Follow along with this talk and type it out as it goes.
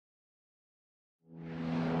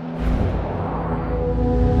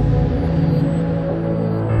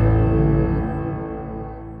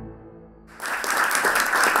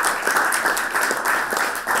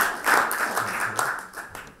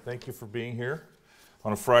Thank you for being here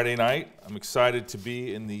on a Friday night. I'm excited to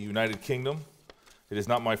be in the United Kingdom. It is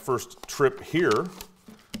not my first trip here,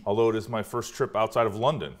 although it is my first trip outside of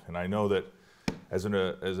London. And I know that as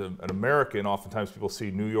an American, oftentimes people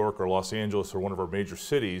see New York or Los Angeles or one of our major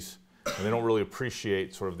cities, and they don't really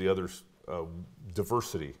appreciate sort of the other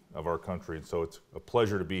diversity of our country. And so it's a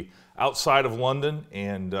pleasure to be outside of London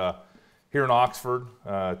and here in Oxford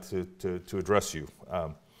to address you.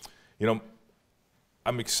 You know,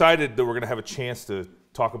 I'm excited that we're going to have a chance to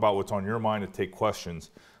talk about what's on your mind and take questions.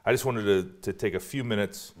 I just wanted to take a few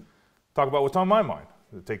minutes, talk about what's on my mind,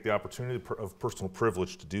 to take the opportunity of personal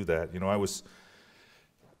privilege to do that. You know,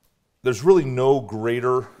 there's really no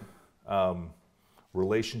greater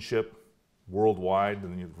relationship worldwide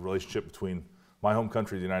than the relationship between my home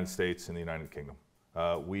country, the United States, and the United Kingdom.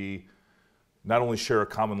 We not only share a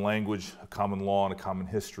common language, a common law, and a common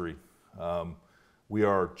history, we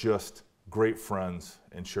are just great friends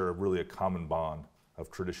and share really a common bond of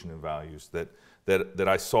tradition and values that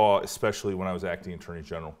I saw, especially when I was acting Attorney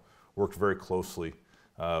General. Worked very closely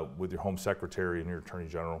with your Home Secretary and your Attorney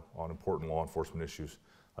General on important law enforcement issues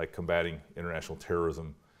like combating international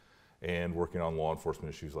terrorism and working on law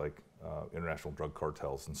enforcement issues like international drug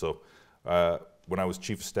cartels. And so when I was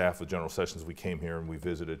Chief of Staff with General Sessions, we came here and we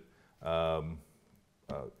visited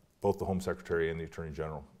both the Home Secretary and the Attorney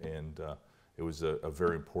General. And it was a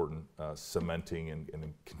very important cementing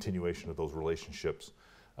and continuation of those relationships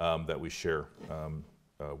that we share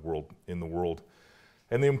in the world.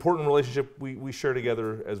 And the important relationship we share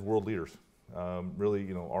together as world leaders. Really,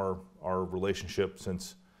 you know, our relationship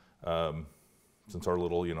since our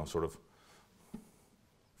little, you know, sort of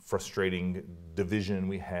frustrating division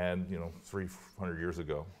we had, you know, 300 years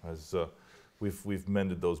ago, as we've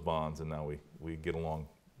mended those bonds, and now we get along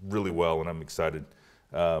really well, and I'm excited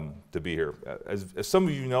to be here. As some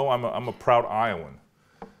of you know, I'm a proud Iowan.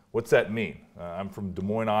 What's that mean? I'm from Des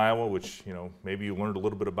Moines, Iowa, which, you know, maybe you learned a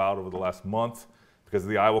little bit about over the last month, because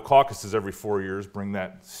the Iowa caucuses every 4 years bring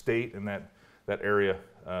that state and that area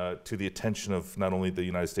to the attention of not only the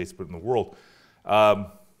United States but in the world.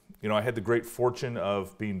 You know, I had the great fortune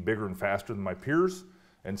of being bigger and faster than my peers,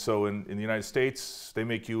 and so in the United States, they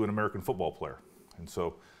make you an American football player. And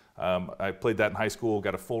so I played that in high school,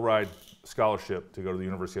 got a full ride scholarship to go to the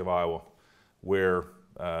University of Iowa, where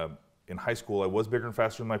in high school I was bigger and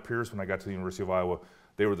faster than my peers. When I got to the University of Iowa,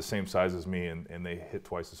 they were the same size as me, and they hit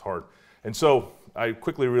twice as hard. And so I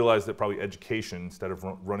quickly realized that probably education, instead of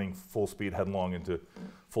running full speed headlong into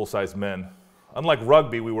full-size men, unlike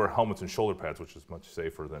rugby, we wear helmets and shoulder pads, which is much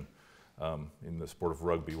safer than in the sport of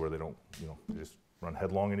rugby, where they don't, you know, they just run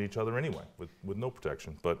headlong into each other anyway with no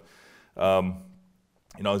protection. But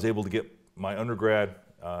you know, I was able to get my undergrad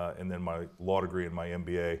and then my law degree and my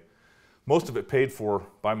MBA, most of it paid for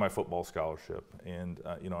by my football scholarship. And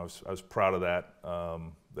you know, I was proud of that,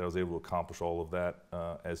 that I was able to accomplish all of that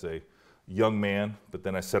as a young man. But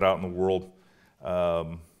then I set out in the world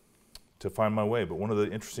to find my way. But one of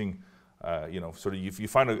the interesting, you know, sort of, if you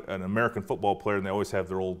find an American football player, and they always have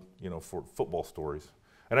their old, you know, football stories.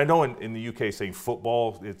 And I know in the UK saying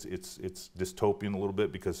football, it's dystopian a little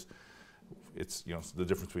bit, because it's, you know, it's the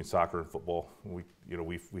difference between soccer and football. We've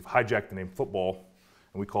hijacked the name football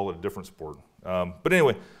and we call it a different sport. But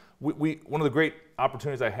anyway, one of the great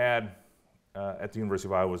opportunities I had at the University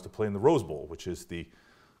of Iowa was to play in the Rose Bowl, which is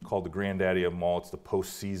called the granddaddy of them all. It's the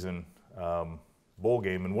postseason bowl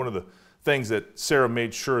game. And one of the things that Sarah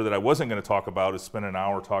made sure that I wasn't going to talk about is spend an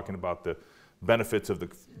hour talking about the benefits of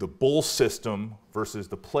the bowl system versus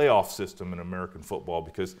the playoff system in American football,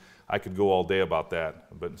 because I could go all day about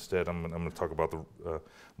that. But instead, I'm going to talk about the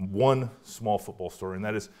one small football story, and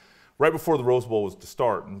that is right before the Rose Bowl was to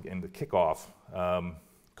start and the kickoff,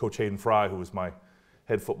 Coach Hayden Fry, who was my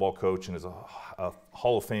head football coach and is a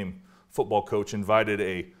Hall of Fame football coach,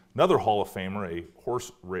 invited another Hall of Famer, a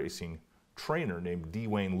horse racing trainer named D.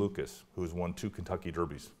 Wayne Lucas, who has won 2 Kentucky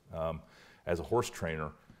Derbies as a horse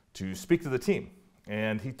trainer, to speak to the team.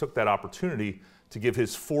 And he took that opportunity to give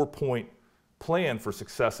his 4-point plan for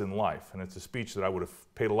success in life. And it's a speech that I would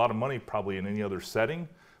have paid a lot of money probably in any other setting.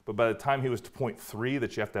 But by the time he was to point 3,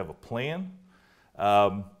 that you have to have a plan,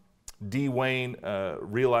 D. Wayne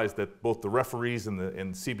realized that both the referees and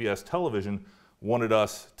CBS television wanted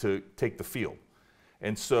us to take the field.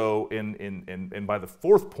 And so and by the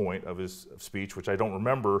 4th point of his speech, which I don't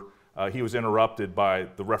remember, he was interrupted by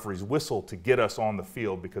the referee's whistle to get us on the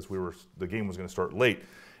field, because the game was going to start late.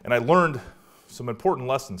 And I learned some important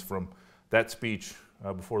lessons from that speech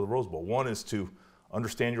before the Rose Bowl. One is to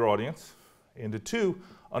understand your audience, and to 2,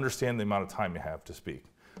 understand the amount of time you have to speak.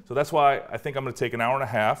 So that's why I think I'm going to take an hour and a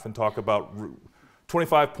half and talk about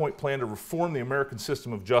 25-point plan to reform the American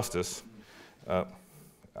system of justice.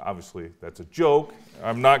 Obviously, that's a joke.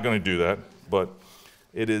 I'm not going to do that, but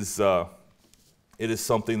it is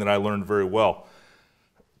something that I learned very well.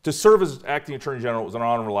 To serve as acting Attorney General was an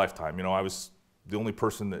honor of a lifetime. You know, I was the only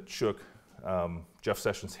person that shook Jeff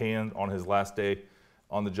Sessions' hand on his last day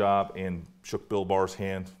on the job and shook Bill Barr's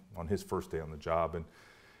hand on his first day on the job.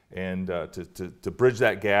 And to bridge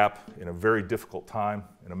that gap in a very difficult time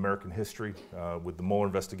in American history with the Mueller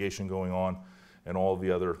investigation going on and all the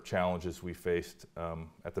other challenges we faced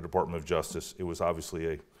at the Department of Justice, it was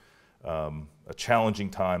obviously a challenging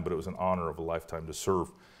time, but it was an honor of a lifetime to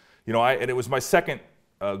serve. You know, and it was my second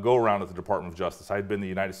go-around at the Department of Justice. I had been the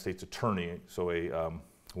United States Attorney, so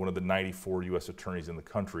one of the 94 U.S. attorneys in the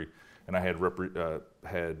country, and I had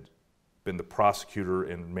been the prosecutor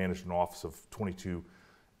and managed an office of 22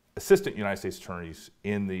 assistant United States attorneys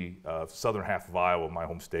in the southern half of Iowa, my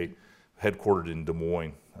home state, headquartered in Des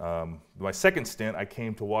Moines. My second stint, I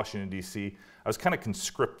came to Washington, D.C. I was kind of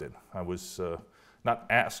conscripted. I was not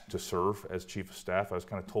asked to serve as Chief of Staff. I was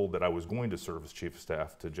kind of told that I was going to serve as Chief of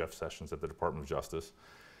Staff to Jeff Sessions at the Department of Justice.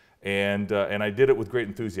 And I did it with great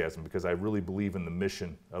enthusiasm because I really believe in the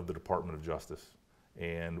mission of the Department of Justice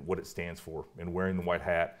and what it stands for, and wearing the white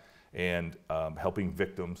hat and helping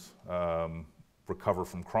victims recover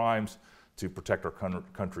from crimes, to protect our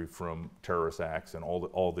country from terrorist acts, and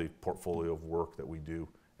all the portfolio of work that we do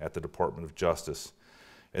at the Department of Justice.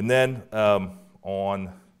 And then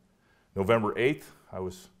on November 8th, I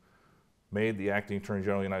was made the Acting Attorney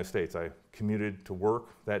General of the United States. I commuted to work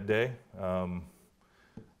that day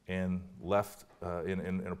and left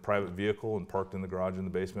in a private vehicle and parked in the garage in the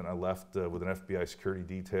basement. I left with an FBI security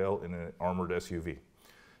detail in an armored SUV.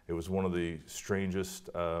 It was one of the strangest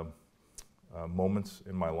moments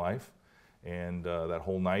in my life. And that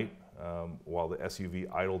whole night, while the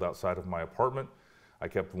SUV idled outside of my apartment, I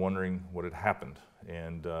kept wondering what had happened.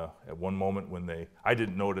 And at one moment when I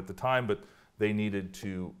didn't know it at the time, but they needed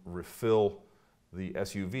to refill the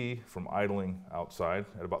SUV from idling outside.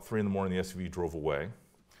 At about 3 in the morning, the SUV drove away.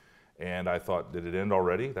 And I thought, did it end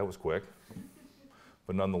already? That was quick.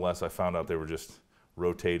 But nonetheless, I found out they were just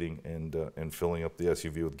rotating and filling up the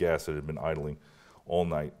SUV with gas that had been idling all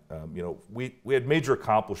night. You know, we had major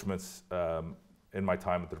accomplishments in my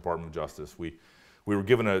time at the Department of Justice. We were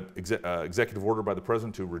given an executive order by the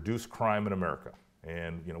President to reduce crime in America.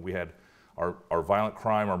 And you know, we had our violent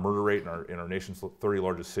crime, our murder rate in our nation's 30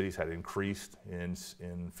 largest cities had increased in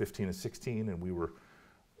 15 and 16, and we were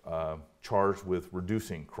charged with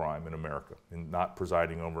reducing crime in America and not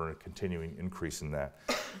presiding over a continuing increase in that.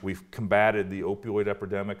 We've combated the opioid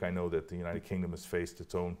epidemic. I know that the United Kingdom has faced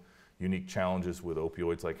its own unique challenges with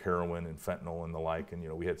opioids like heroin and fentanyl and the like, and you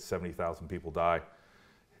know, we had 70,000 people die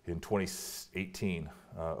in 2018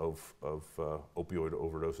 of opioid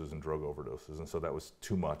overdoses and drug overdoses, and so that was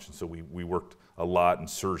too much, and so we worked a lot and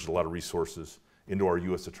surged a lot of resources into our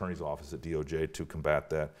U.S. Attorney's Office at DOJ to combat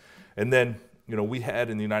that. And then, you know, we had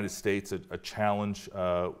in the United States a challenge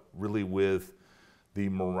really with the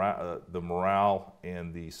morale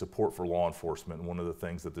and the support for law enforcement. And one of the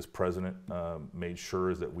things that this president made sure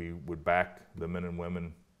is that we would back the men and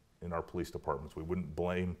women in our police departments. We wouldn't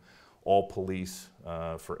blame all police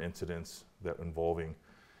for incidents that involving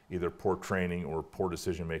either poor training or poor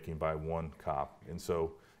decision making by one cop. And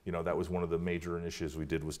so, you know, that was one of the major initiatives we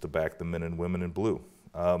did, was to back the men and women in blue.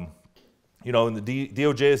 You know, and the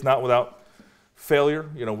DOJ is not without failure.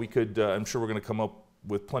 You know, we could, I'm sure we're going to come up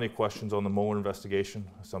with plenty of questions on the Mueller investigation,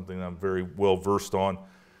 something that I'm very well versed on.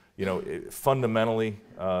 You know, fundamentally,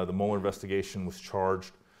 the Mueller investigation was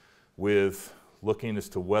charged with looking as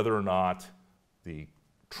to whether or not the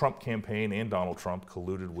Trump campaign and Donald Trump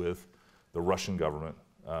colluded with the Russian government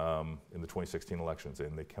in the 2016 elections,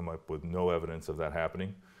 and they came up with no evidence of that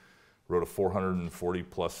happening. Wrote a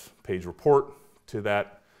 440-plus page report to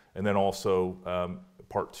that, and then also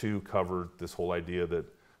part 2 covered this whole idea that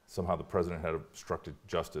somehow the president had obstructed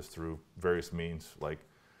justice through various means, like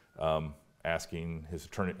asking his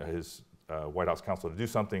White House counsel to do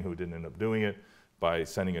something, who didn't end up doing it, by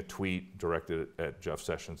sending a tweet directed at Jeff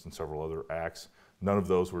Sessions and several other acts. None of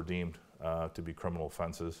those were deemed to be criminal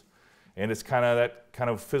offenses. And that kind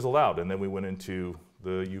of fizzled out. And then we went into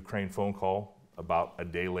the Ukraine phone call about a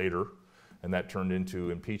day later, and that turned into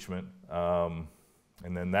impeachment. And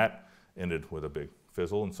then that ended with a big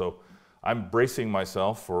fizzle. And so I'm bracing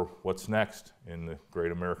myself for what's next in the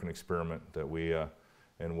great American experiment that we,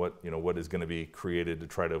 and what is going to be created to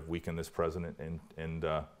try to weaken this president and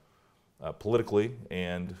politically.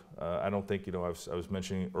 And I don't think, I was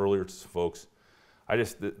mentioning earlier to folks,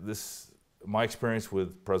 my experience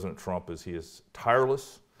with President Trump is he is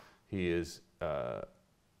tireless, he is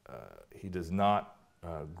he does not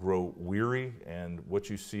grow weary, and what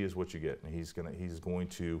you see is what you get. And he's going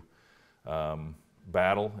to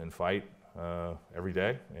battle and fight every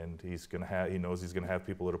day, and he knows he's going to have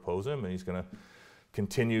people that oppose him, and he's going to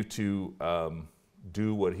continue to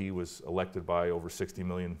do what he was elected by over 60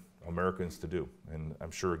 million Americans to do. And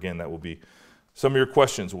I'm sure, again, that will be, some of your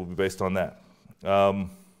questions will be based on that. You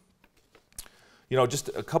know, just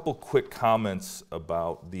a couple quick comments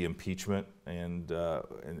about the impeachment and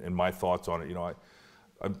my thoughts on it. You know,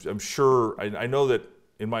 I'm sure, I know that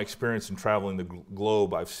in my experience in traveling the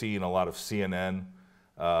globe, I've seen a lot of CNN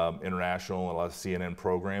International and a lot of CNN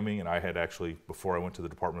programming, and I had actually, before I went to the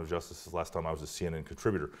Department of Justice, the last time I was a CNN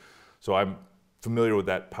contributor. So I'm familiar with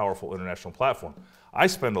that powerful international platform. I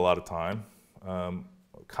spend a lot of time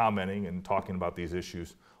commenting and talking about these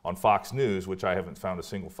issues on Fox News, which I haven't found a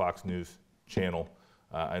single Fox News channel.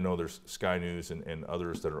 I know there's Sky News and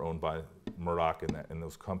others that are owned by Murdoch and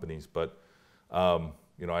those companies, but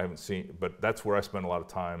you know, I haven't seen, but that's where I spend a lot of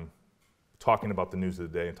time talking about the news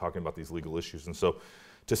of the day and talking about these legal issues. And so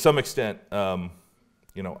to some extent,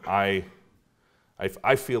 you know, I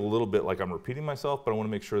feel a little bit like I'm repeating myself, but I want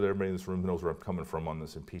to make sure that everybody in this room knows where I'm coming from on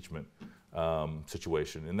this impeachment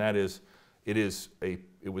situation. And that is,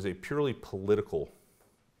 it was a purely political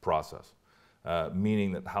process,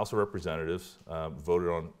 meaning that the House of Representatives voted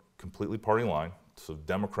on completely party line, so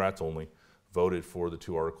Democrats only voted for the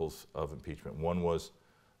two articles of impeachment. One was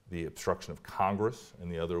the obstruction of Congress,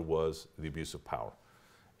 and the other was the abuse of power.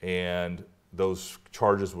 And those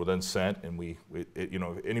charges were then sent, and you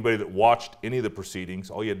know, anybody that watched any of the proceedings,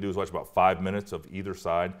 all you had to do was watch about 5 minutes of either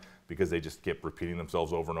side, because they just kept repeating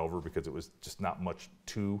themselves over and over, because it was just not much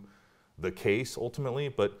to the case ultimately.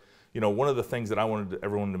 But you know, one of the things that I wanted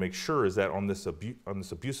everyone to make sure is that on this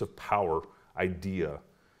abuse of power idea,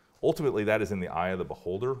 ultimately that is in the eye of the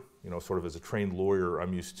beholder. You know, sort of as a trained lawyer,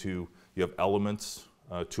 I'm used to, you have elements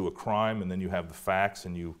to a crime, and then you have the facts,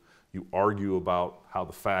 and you argue about how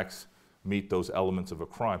the facts meet those elements of a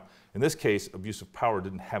crime. In this case, abuse of power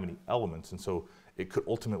didn't have any elements, and so it could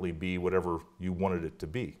ultimately be whatever you wanted it to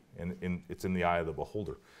be, and it's in the eye of the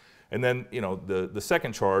beholder. And then, you know, the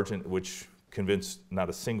second charge, which convinced not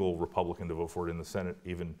a single Republican to vote for it in the Senate,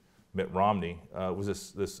 even Mitt Romney,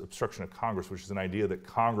 was this obstruction of Congress, which is an idea that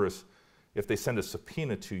Congress, if they send a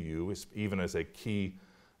subpoena to you, even as a key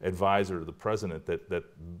advisor to the president, that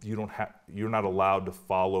you're not allowed to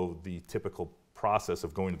follow the typical process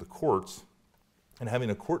of going to the courts and having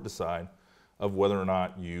a court decide of whether or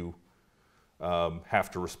not you have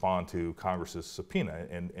to respond to Congress's subpoena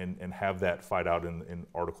and have that fight out in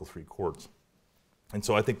Article III courts. And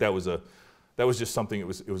so I think that was just something. It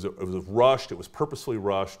was rushed. It was purposefully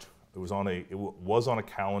rushed. It was on a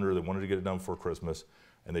calendar. They wanted to get it done before Christmas,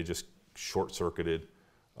 and they just short-circuited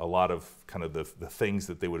a lot of kind of the things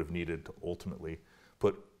that they would have needed to ultimately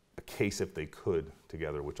put a case, if they could,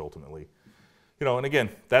 together, which ultimately, you know, and again,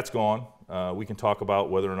 that's gone. We can talk about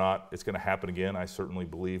whether or not it's going to happen again. I certainly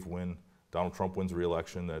believe when Donald Trump wins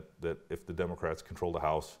re-election that if the Democrats control the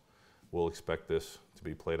House, we'll expect this to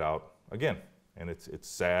be played out again. And it's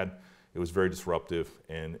sad. It was very disruptive,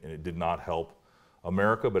 and it did not help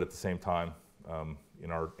America, but at the same time, in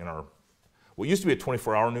our what used to be a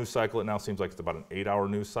 24-hour news cycle, it now seems like it's about an 8-hour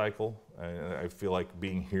news cycle. And I feel like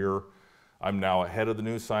being here, I'm now ahead of the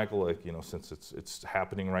news cycle, like, you know, since it's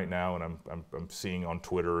happening right now, and I'm seeing on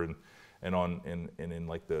Twitter and in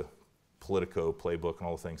like the Politico playbook and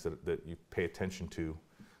all the things that you pay attention to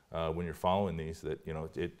when you're following these, that, you know,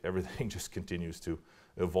 everything just continues to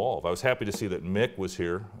evolve. I was happy to see that Mick was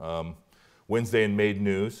here Wednesday and made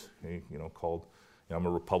news. He, you know, called, you know, I'm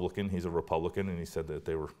a Republican, he's a Republican, and he said that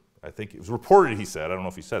they were, I think it was reported, he said, I don't know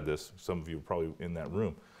if he said this, some of you were probably in that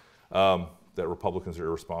room, that Republicans are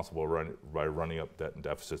irresponsible by running up debt and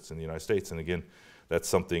deficits in the United States. And again, that's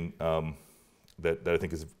something that I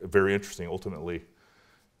think is very interesting. Ultimately,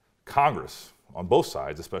 Congress, on both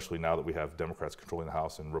sides, especially now that we have Democrats controlling the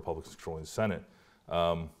House and Republicans controlling the Senate,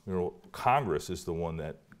 you know, Congress is the one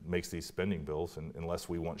that makes these spending bills, and unless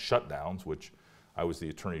we want shutdowns, which I was the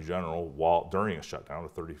Attorney General during a shutdown, a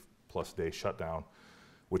 30-plus day shutdown,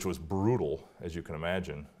 which was brutal, as you can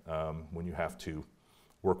imagine, when you have to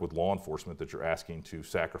work with law enforcement that you're asking to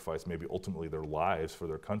sacrifice maybe ultimately their lives for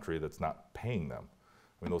their country that's not paying them.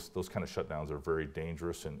 I mean, those kind of shutdowns are very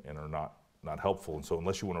dangerous and are not helpful. And so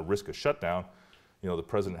unless you want to risk a shutdown, you know, the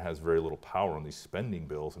president has very little power on these spending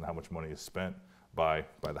bills and how much money is spent by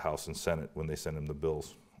the House and Senate when they send him the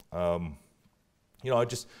bills. You know,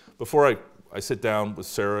 before I sit down with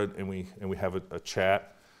Sarah and we have a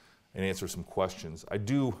chat and answer some questions, I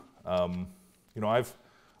do, you know,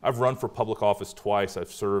 I've run for public office twice.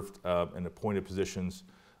 I've served in appointed positions,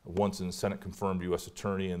 once in Senate confirmed U.S.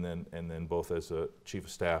 Attorney, and then both as a Chief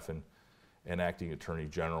of Staff and Acting Attorney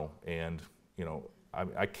General. And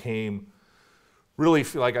I came really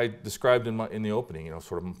feel like I described in the opening.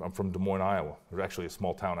 I'm from Des Moines, Iowa. There's actually a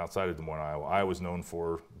small town outside of Des Moines, Iowa. Iowa's known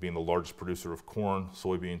for being the largest producer of corn,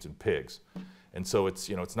 soybeans, and pigs. And so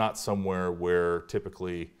it's not somewhere where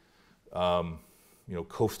typically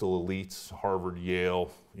coastal elites, Harvard,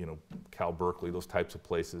 Yale, Cal Berkeley, those types of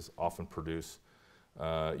places often produce,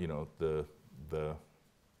 the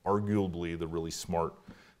arguably the really smart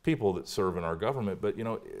people that serve in our government. But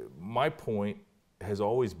my point has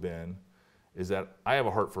always been is that I have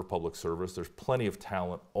a heart for public service. There's plenty of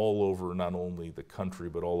talent all over, not only the country,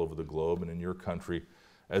 but all over the globe and in your country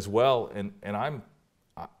as well. And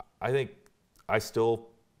I think I still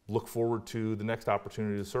look forward to the next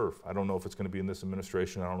opportunity to serve. I don't know if it's going to be in this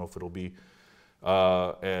administration. I don't know if it'll be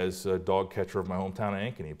as a dog catcher of my hometown of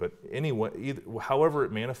Ankeny. But anyway, however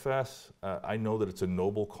it manifests, I know that it's a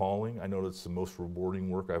noble calling. I know that it's the most rewarding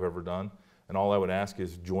work I've ever done. And all I would ask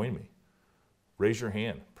is join me. Raise your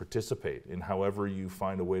hand, participate in however you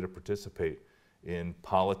find a way to participate in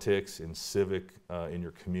politics, in civic, in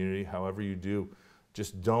your community, however you do.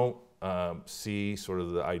 Just don't see sort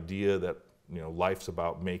of the idea that life's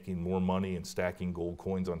about making more money and stacking gold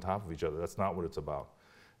coins on top of each other. That's not what it's about.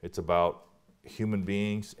 It's about human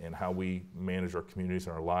beings and how we manage our communities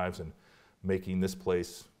and our lives and making this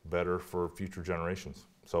place better for future generations.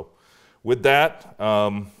 So with that,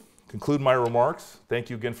 conclude my remarks. Thank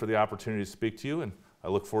you again for the opportunity to speak to you, and I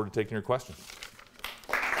look forward to taking your questions.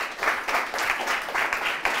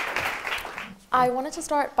 I wanted to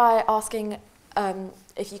start by asking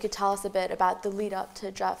if you could tell us a bit about the lead up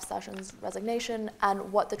to Jeff Sessions' resignation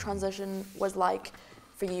and what the transition was like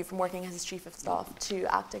for you from working as his Chief of Staff to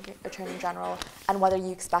Acting Attorney General, and whether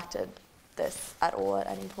you expected this at all at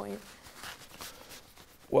any point.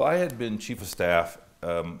 Well, I had been Chief of Staff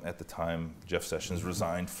at the time Jeff Sessions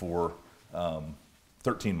resigned for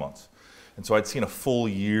 13 months. And so I'd seen a full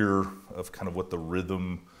year of kind of what the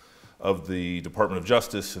rhythm of the Department of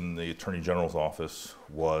Justice and the Attorney General's office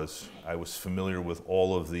was. I was familiar with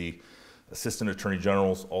all of the Assistant Attorney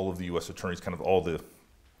Generals, all of the U.S. attorneys, kind of all the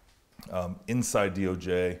inside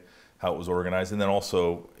DOJ, how it was organized, and then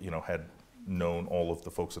also, had known all of the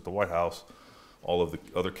folks at the White House, all of the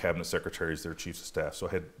other cabinet secretaries, their chiefs of staff. So I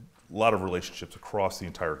had a lot of relationships across the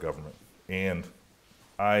entire government. And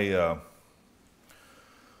I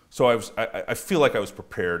feel like I was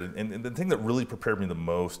prepared. And the thing that really prepared me the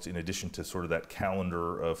most, in addition to sort of that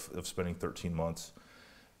calendar of spending 13 months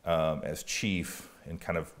as chief and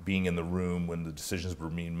kind of being in the room when the decisions were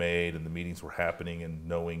being made and the meetings were happening and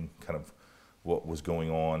knowing kind of what was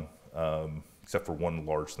going on, except for one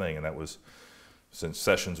large thing, and that was since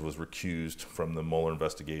Sessions was recused from the Mueller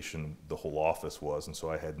investigation, the whole office was, and so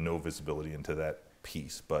I had no visibility into that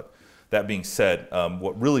piece. But that being said,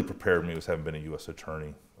 what really prepared me was having been a U.S.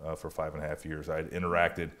 attorney for 5.5 years. I had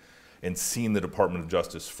interacted and seen the Department of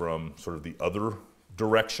Justice from sort of the other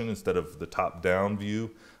direction instead of the top-down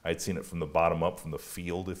view. I had seen it from the bottom up, from the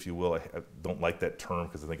field, if you will. I don't like that term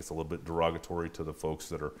because I think it's a little bit derogatory to the folks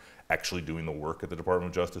that are actually doing the work at the Department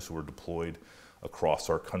of Justice, who are deployed across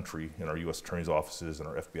our country in our U.S. Attorney's offices and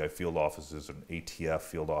our FBI field offices and ATF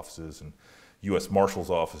field offices and U.S. Marshal's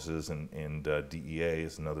offices and DEA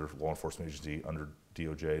is another law enforcement agency under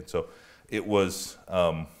DOJ. And so it was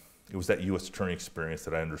that U.S. Attorney experience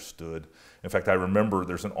that I understood. In fact, I remember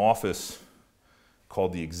there's an office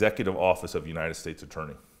called the Executive Office of United States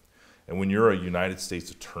Attorney. And when you're a United States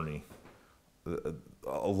Attorney,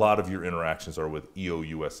 a lot of your interactions are with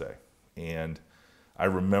EOUSA. And I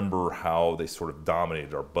remember how they sort of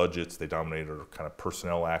dominated our budgets, they dominated our kind of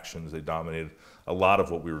personnel actions, they dominated a lot of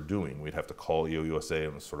what we were doing. We'd have to call EOUSA,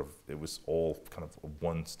 and it was all kind of a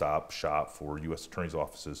one-stop shop for U.S. attorneys'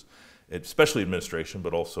 offices, especially administration,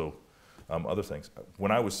 but also other things.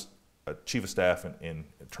 When I was a Chief of Staff and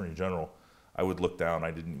Attorney General, I would look down,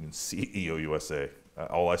 I didn't even see EOUSA.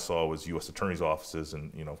 All I saw was U.S. attorneys' offices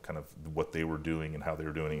and kind of what they were doing and how they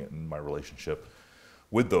were doing it, and my relationship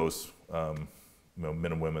with those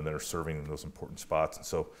men and women that are serving in those important spots. And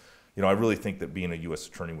so, I really think that being a U.S.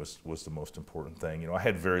 attorney was the most important thing. I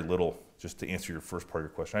had very little, just to answer your first part of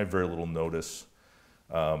your question, I had very little notice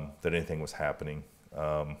that anything was happening.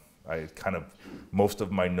 Most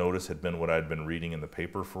of my notice had been what I'd been reading in the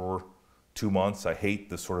paper for 2 months. I hate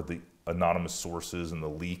the sort of the anonymous sources and the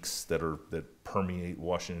leaks that permeate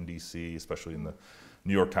Washington, D.C., especially in the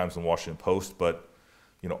New York Times and Washington Post. But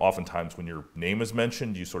oftentimes when your name is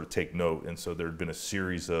mentioned, you sort of take note. And so there had been a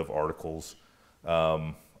series of articles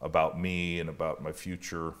about me and about my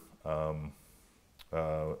future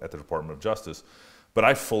at the Department of Justice. But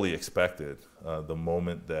I fully expected the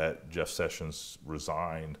moment that Jeff Sessions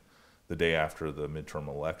resigned the day after the midterm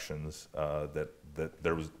elections that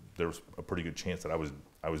there was a pretty good chance that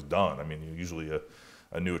I was done. I mean, usually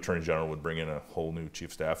a new Attorney General would bring in a whole new Chief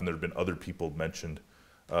of Staff, and there had been other people mentioned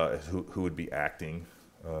who would be acting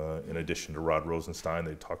in addition to Rod Rosenstein.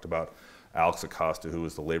 They talked about Alex Acosta, who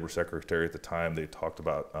was the Labor Secretary at the time. They talked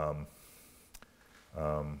about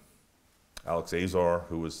Alex Azar,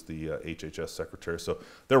 who was the HHS Secretary. So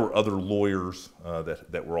there were other lawyers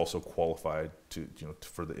that were also qualified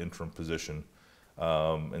for the interim position,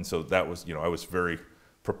 and so that was, I was very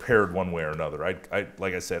prepared one way or another.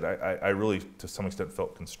 Like I said, I really to some extent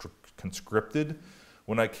felt conscripted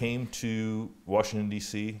when I came to Washington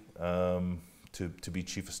D.C. To be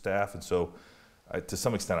Chief of Staff, and so to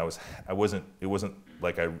some extent it wasn't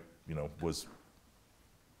like I was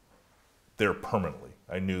there permanently.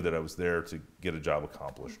 I knew that I was there to get a job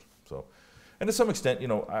accomplished. So, and to some extent,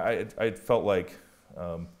 I felt like,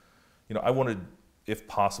 I wanted, if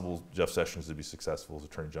possible, Jeff Sessions to be successful as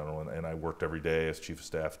Attorney General, and I worked every day as Chief of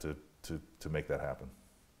Staff to make that happen.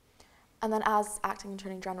 And then as acting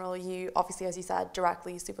Attorney General, you obviously, as you said,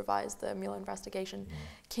 directly supervised the Mueller investigation. Mm-hmm.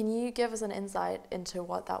 Can you give us an insight into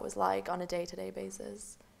what that was like on a day-to-day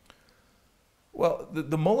basis? Well,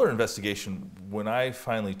 the Mueller investigation, when I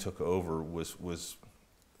finally took over, was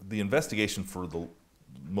the investigation for the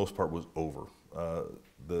most part was over.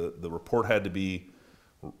 The report had to be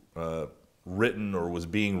written or was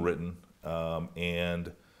being written,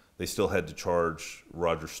 and they still had to charge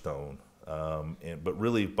Roger Stone. But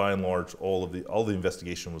really, by and large, all the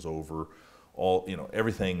investigation was over.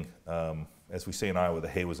 Everything, as we say in Iowa, the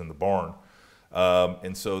hay was in the barn.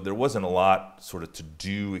 And so there wasn't a lot sort of to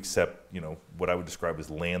do except, what I would describe as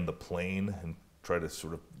land the plane and try to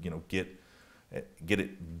sort of, get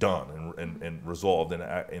it done and resolved.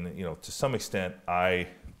 And to some extent, I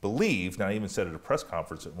believed, and I even said at a press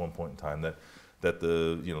conference at one point in time that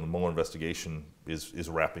the Mueller investigation is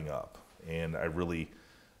wrapping up. And I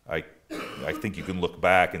think you can look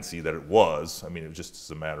back and see that it was. I mean, it was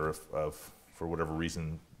just a matter of for whatever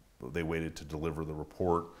reason, they waited to deliver the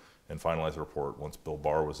report and finalize the report once Bill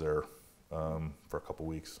Barr was there for a couple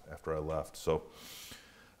weeks after I left. So,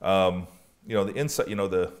 the insight,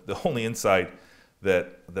 the only insight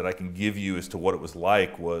that I can give you as to what it was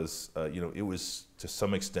like was, it was to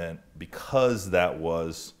some extent, because that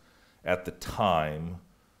was at the time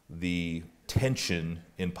the tension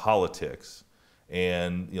in politics,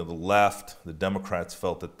 and the left, the Democrats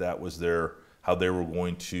felt that was how they were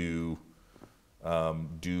going to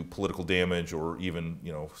do political damage or even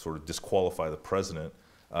sort of disqualify the president,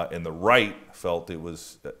 and the right felt it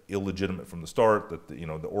was illegitimate from the start, that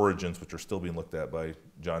the origins, which are still being looked at by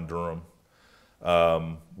John Durham,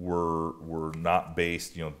 were not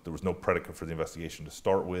based. There was no predicate for the investigation to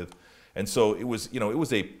start with, and so it was it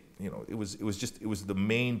was the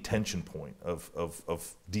main tension point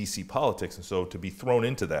of DC politics, and so to be thrown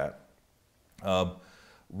into that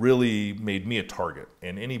really made me a target.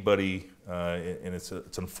 And anybody, and it's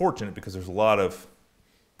unfortunate because there's a lot of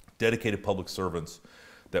dedicated public servants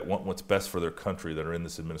that want what's best for their country that are in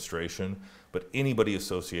this administration, but anybody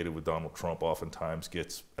associated with Donald Trump oftentimes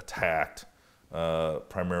gets attacked,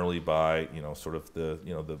 primarily by sort of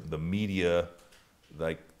the media,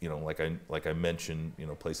 like I mentioned,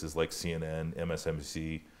 places like CNN,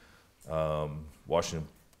 MSNBC, Washington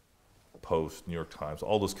Post, New York Times,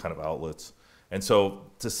 all those kind of outlets. And so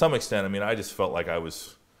to some extent, I mean, I just felt like I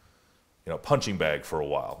was punching bag for a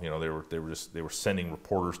while. They were sending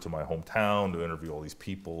reporters to my hometown to interview all these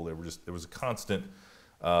people. There was a constant,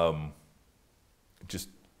 just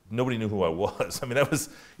nobody knew who I was. I mean, that was,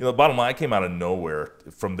 the bottom line. I came out of nowhere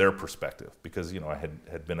from their perspective because, I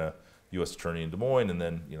had been a U.S. attorney in Des Moines and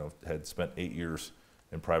then, had spent 8 years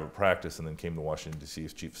in private practice and then came to Washington, D.C.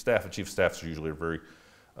 as chief of staff. And chief of staffs usually are very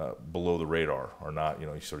below the radar, or not,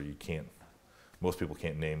 you can't, most people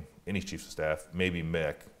can't name any chief of staff, maybe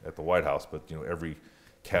Mick at the White House, but, every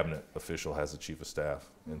cabinet official has a chief of staff.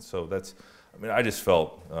 And so I just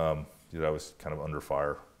felt I was kind of under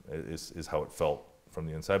fire is how it felt from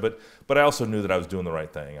the inside. But I also knew that I was doing the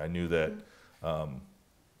right thing. I knew that, I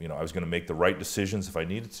was going to make the right decisions if I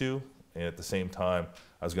needed to, and at the same time,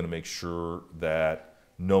 I was going to make sure that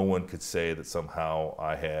no one could say that somehow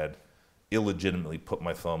I had illegitimately put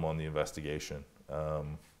my thumb on the investigation.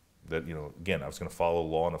 That, again, I was going to follow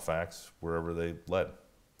law and the facts wherever they led.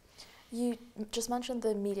 You just mentioned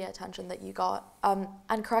the media attention that you got,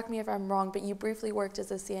 and correct me if I'm wrong, but you briefly worked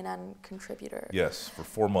as a CNN contributor. Yes, for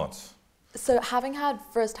 4 months. So having had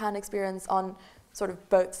first-hand experience on sort of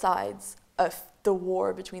both sides of the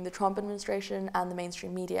war between the Trump administration and the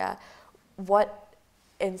mainstream media. What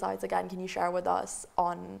insights, again, can you share with us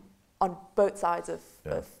on both sides of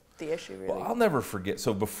the issue, really? Well, I'll never forget.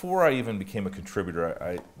 So before I even became a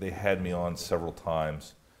contributor, they had me on several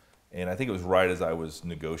times. And I think it was right as I was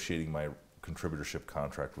negotiating my contributorship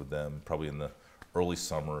contract with them, probably in the early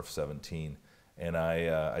summer of 17. And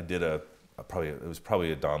I did it was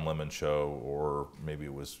probably a Don Lemon show, or maybe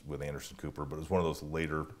it was with Anderson Cooper, but it was one of those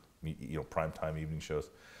later, primetime evening shows.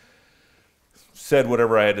 Said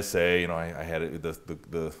whatever I had to say. I had it,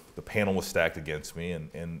 the panel was stacked against me,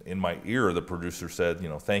 and in my ear, the producer said,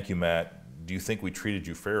 "Thank you, Matt. Do you think we treated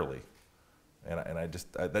you fairly?" And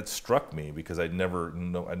that struck me, because I'd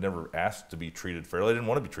never asked to be treated fairly. I didn't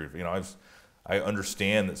want to be treated. I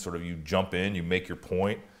understand that sort of you jump in, you make your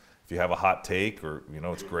point. If you have a hot take, or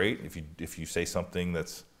it's great. If you say something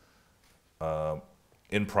that's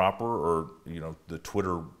improper, or the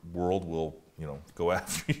Twitter world will go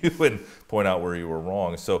after you and point out where you were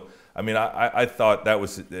wrong. So I thought that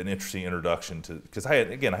was an interesting introduction to, because I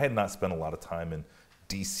had not spent a lot of time in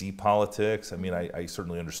DC politics. I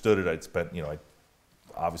certainly understood it. I'd spent I'd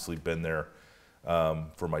obviously been there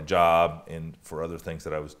for my job and for other things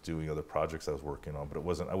that I was doing, other projects I was working on, but I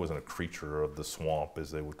wasn't a creature of the swamp,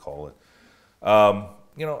 as they would call it. I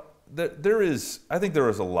think there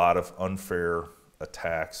is a lot of unfair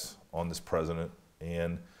attacks on this president,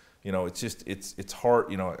 and it's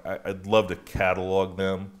hard. I'd love to catalog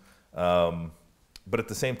them, but at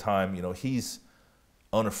the same time, he's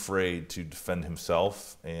unafraid to defend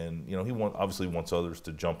himself, and he obviously wants others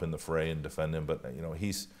to jump in the fray and defend him, but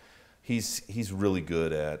he's really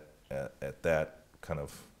good at that kind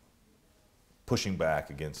of pushing back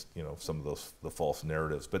against some of the false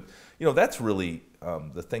narratives. But that's really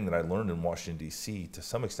the thing that I learned in Washington D.C. to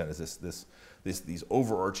some extent, is these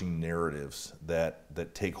overarching narratives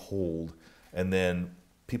that take hold, and then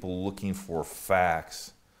people looking for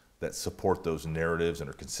facts that support those narratives and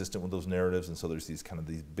are consistent with those narratives. And so there's these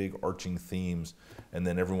big arching themes, and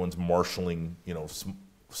then everyone's marshaling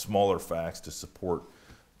smaller facts to support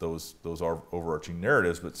those overarching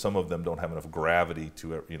narratives, but some of them don't have enough gravity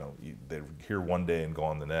to they're here one day and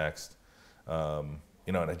gone the next. And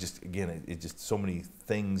it just so many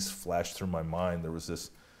things flashed through my mind. There was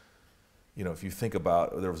this, if you think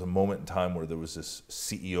about, there was a moment in time where there was this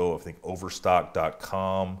CEO of, I think,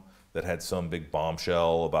 Overstock.com, that had some big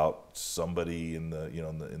bombshell about somebody in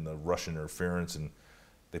the Russian interference, and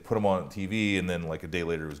they put him on TV, and then like a day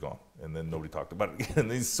later he was gone, and then nobody talked about it again.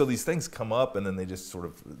 And so these things come up, and then they just sort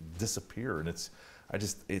of disappear, and it's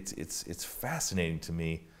fascinating to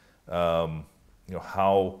me,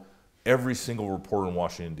 how every single reporter in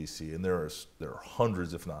Washington D.C., and there are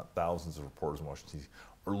hundreds, if not thousands, of reporters in Washington D.C.,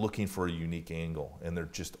 are looking for a unique angle, and they're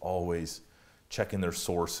just always checking their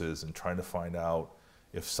sources and trying to find out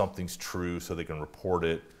if something's true so they can report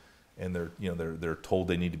it. And they're told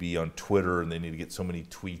they need to be on Twitter, and they need to get so many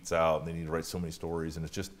tweets out, and they need to write so many stories, and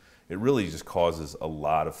it really just causes a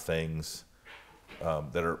lot of things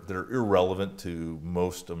that are irrelevant to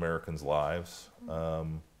most Americans' lives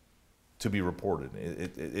to be reported.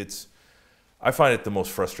 I find it the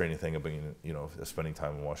most frustrating thing of being spending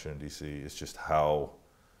time in Washington D.C. is just how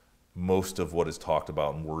most of what is talked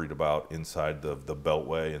about and worried about inside the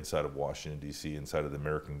Beltway, inside of Washington D.C., inside of the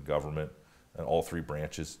American government, and all three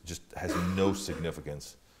branches, just has no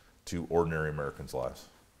significance to ordinary Americans' lives.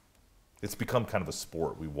 It's become kind of a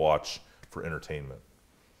sport we watch for entertainment.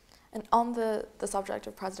 And on the subject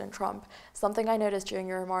of President Trump, something I noticed during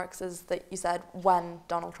your remarks is that you said when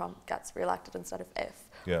Donald Trump gets reelected instead of if.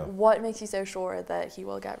 Yeah. What makes you so sure that he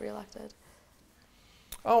will get reelected?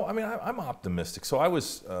 Oh, I'm optimistic. So I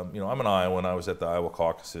was, I'm in Iowa, and I was at the Iowa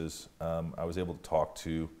caucuses. I was able to talk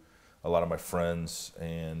to a lot of my friends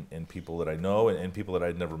and people that I know and people that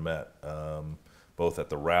I'd never met, both at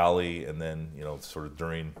the rally and then sort of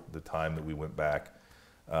during the time that we went back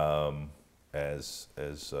as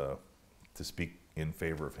to speak in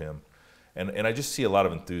favor of him, and I just see a lot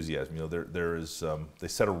of enthusiasm. There is they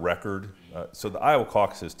set a record. So the Iowa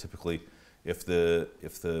caucuses typically, if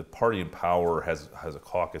the party in power has a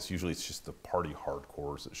caucus, usually it's just the party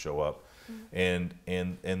hardcores that show up.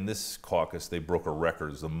 Mm-hmm. And this caucus, they broke a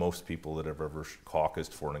record. It's the most people that have ever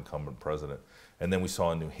caucused for an incumbent president. And then we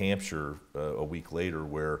saw in New Hampshire a week later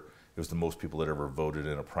where it was the most people that ever voted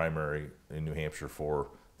in a primary in New Hampshire for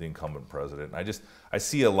the incumbent president. And I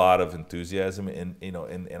see a lot of enthusiasm, and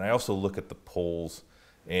I also look at the polls,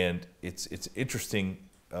 and it's interesting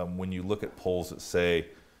when you look at polls that say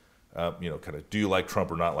kind of, do you like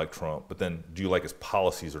Trump or not like Trump? But then, do you like his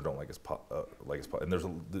policies or don't like his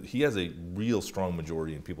and he has a real strong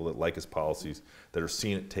majority in people that like his policies, that are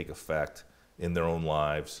seeing it take effect in their own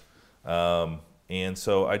lives. And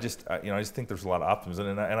so I just think there's a lot of optimism,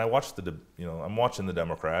 and I watch I'm watching the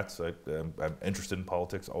Democrats. I'm interested in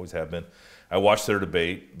politics, always have been. I watched their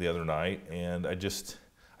debate the other night, and I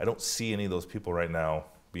don't see any of those people right now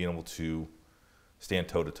being able to stand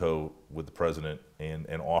toe-to-toe with the president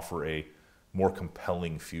and offer a more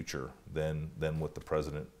compelling future than what the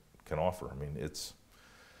president can offer. I mean, it's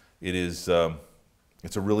a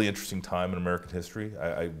really interesting time in American history.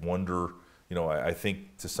 I wonder, I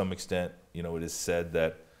think to some extent, it is said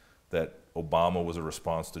that Obama was a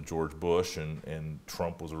response to George Bush and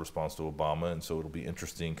Trump was a response to Obama, and so it'll be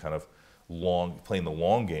interesting kind of playing the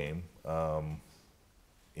long game,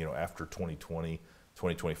 after 2020,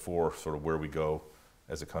 2024, sort of where we go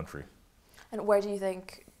as a country. And where do you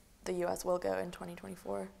think the U.S. will go in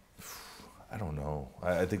 2024? I don't know.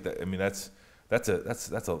 I think that's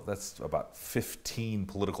about 15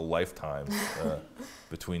 political lifetimes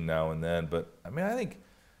between now and then. But I mean, I think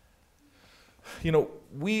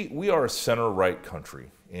we are a center-right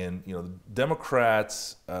country, and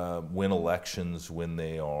Democrats win elections when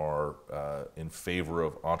they are in favor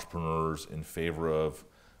of entrepreneurs, in favor of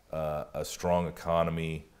a strong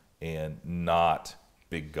economy, and not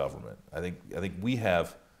big government. I think we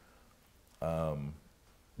have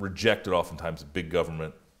rejected oftentimes big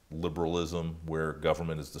government liberalism, where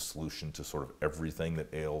government is the solution to sort of everything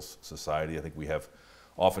that ails society. I think we have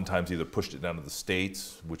oftentimes either pushed it down to the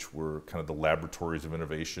states, which were kind of the laboratories of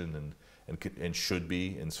innovation and should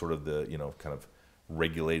be in sort of the kind of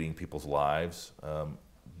regulating people's lives.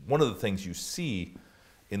 One of the things you see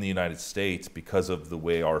in the United States, because of the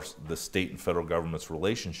way the state and federal government's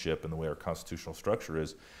relationship and the way our constitutional structure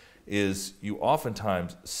is you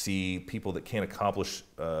oftentimes see people that can't accomplish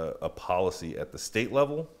a policy at the state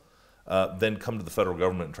level, then come to the federal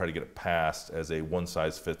government and try to get it passed as a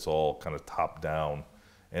one-size-fits-all kind of top-down.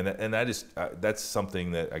 And that's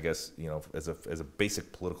something that I guess, as a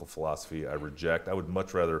basic political philosophy, I reject. I would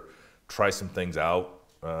much rather try some things out,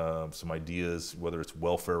 some ideas, whether it's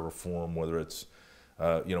welfare reform, whether it's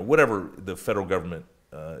whatever the federal government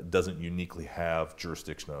doesn't uniquely have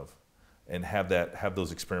jurisdiction of, and have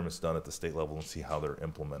those experiments done at the state level and see how they're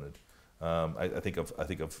implemented. I think of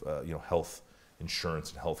health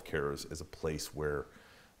insurance and health care as a place where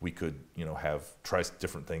we could try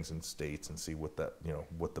different things in states and see what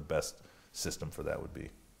the best system for that would be.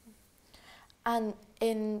 And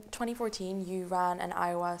in 2014, you ran an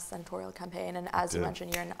Iowa senatorial campaign, and as you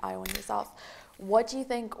mentioned, you're an Iowan yourself. What do you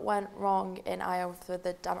think went wrong in Iowa for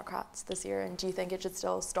the Democrats this year, and do you think it should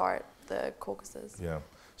still start the caucuses? Yeah.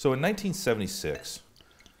 So in 1976,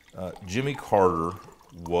 Jimmy Carter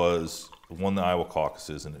won the Iowa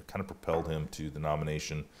caucuses, and it kind of propelled him to the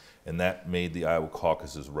nomination, and that made the Iowa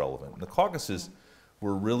caucuses relevant. And the caucuses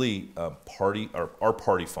were really our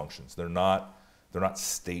party functions. They're not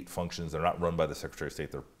state functions. They're not run by the Secretary of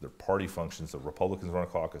State. They're party functions. The Republicans run a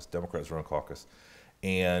caucus, Democrats run a caucus,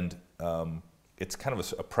 and it's kind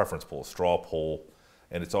of a preference poll, a straw poll,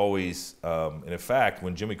 and it's always. And in fact,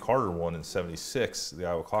 when Jimmy Carter won in '76, the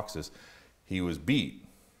Iowa caucuses, he was beat.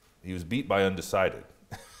 He was beat by undecided,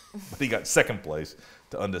 but he got second place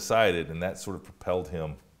to undecided, and that sort of propelled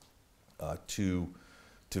him to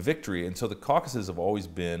victory. And so the caucuses have always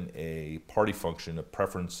been a party function, a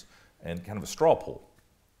preference, and kind of a straw poll.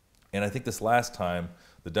 And I think this last time,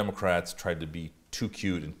 the Democrats tried to be too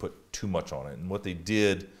cute and put too much on it. And what they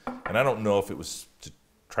did, and I don't know if it was to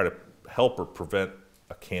try to help or prevent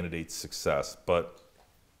a candidate's success, but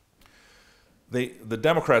the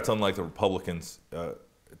Democrats, unlike the Republicans,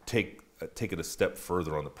 take it a step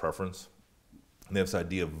further on the preference. And they have this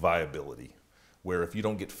idea of viability, where if you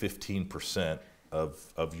don't get 15%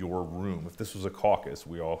 of your room, if this was a caucus,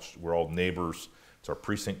 we're all neighbors, it's our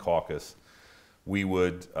precinct caucus,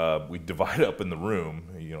 we'd divide up in the room,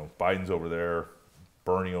 Biden's over there,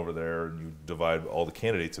 Bernie over there, and you divide all the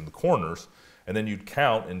candidates in the corners, and then you'd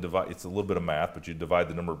count and divide, it's a little bit of math, but you divide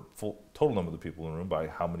the total number of the people in the room by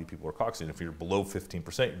how many people are caucusing. If you're below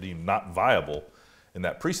 15%, you're deemed not viable in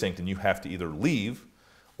that precinct, and you have to either leave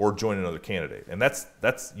or join another candidate. And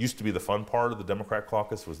that's used to be the fun part of the Democrat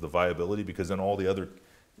caucus, was the viability, because then all the other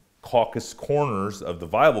caucus corners of the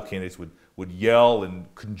viable candidates would yell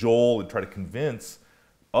and cajole and try to convince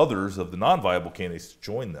others of the non-viable candidates to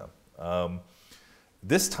join them.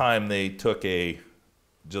 This time they took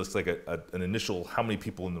just like an initial how many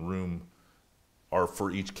people in the room are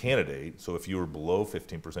for each candidate. So if you were below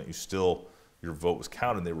 15%, you still your vote was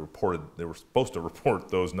counted. They were supposed to report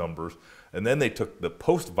those numbers, and then they took the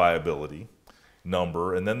post viability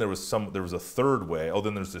number, and then there was a third way. Oh,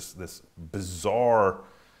 then there's this bizarre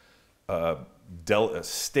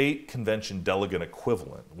state convention delegate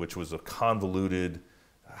equivalent, which was a convoluted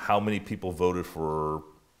how many people voted for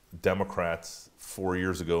Democrats 4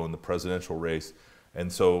 years ago in the presidential race.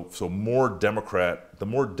 And so the more democratic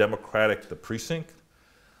the precinct,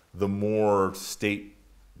 the more state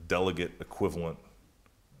delegate equivalent.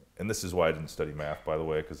 And this is why I didn't study math, by the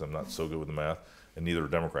way, because I'm not so good with the math, and neither are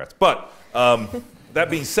Democrats. But that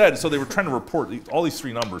being said, so they were trying to report all these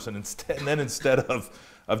three numbers, and then instead of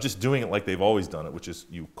just doing it like they've always done it, which is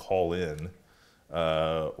you call in,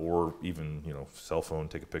 or even cell phone,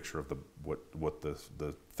 take a picture of what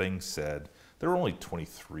the thing said. There were only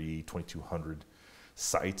 2,200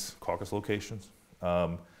 sites, caucus locations.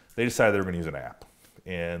 They decided they were going to use an app,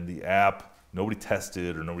 and the app nobody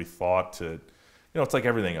tested or nobody thought to. It's like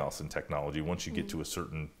everything else in technology. Once you get to a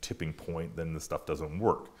certain tipping point, then the stuff doesn't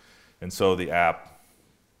work. And so the app,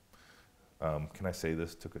 can I say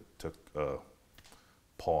this? Took a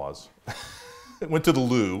pause. It went to the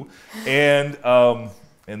loo, and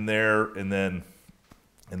then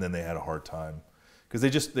they had a hard time because they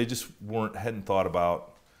just hadn't thought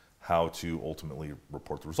about how to ultimately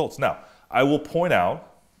report the results. Now, I will point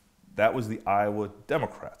out that was the Iowa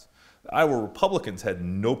Democrats. The Iowa Republicans had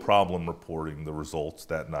no problem reporting the results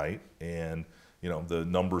that night, and the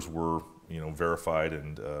numbers were verified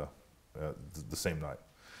and the same night.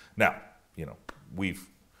 Now,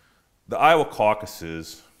 the Iowa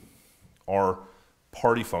caucuses are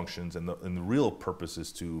party functions, and the real purpose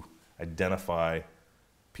is to identify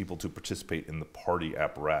people to participate in the party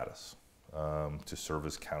apparatus, to serve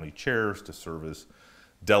as county chairs, to serve as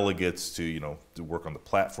delegates, to work on the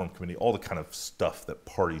platform committee, all the kind of stuff that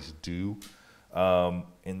parties do, and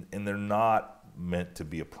they're not meant to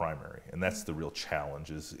be a primary, and that's the real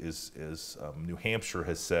challenge. Is New Hampshire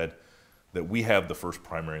has said that we have the first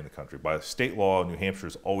primary in the country. By state law, New Hampshire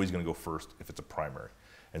is always going to go first if it's a primary,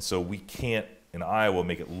 and so we can't in Iowa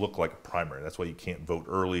make it look like a primary. That's why you can't vote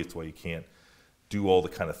early. It's why you can't do all the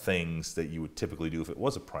kind of things that you would typically do if it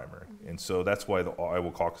was a primary, and so that's why the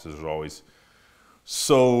Iowa caucuses are always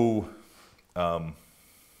so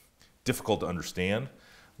difficult to understand.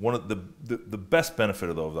 One of the best benefit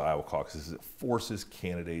of the Iowa caucus is it forces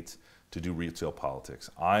candidates to do retail politics.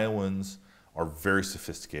 Iowans are very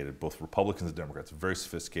sophisticated, both Republicans and Democrats, very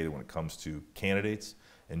sophisticated when it comes to candidates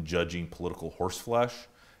and judging political horseflesh.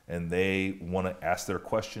 And they want to ask their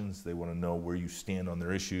questions. They want to know where you stand on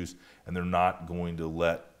their issues, and they're not going to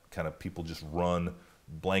let kind of people just run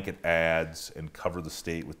blanket ads and cover the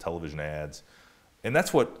state with television ads. And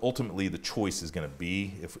that's what ultimately the choice is going to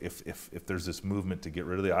be if there's this movement to get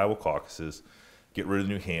rid of the Iowa caucuses, get rid of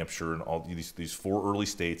New Hampshire and all these four early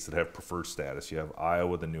states that have preferred status. You have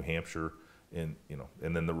Iowa, then New Hampshire, and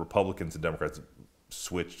then the Republicans and Democrats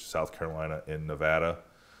switched South Carolina and Nevada.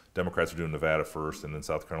 Democrats are doing Nevada first, and then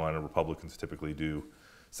South Carolina. Republicans typically do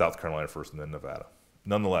South Carolina first and then Nevada.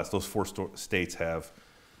 Nonetheless, those four states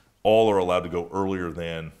all are allowed to go earlier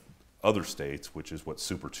than other states, which is what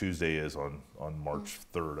Super Tuesday is on March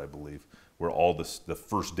 3rd, I believe, where the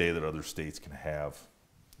first day that other states can have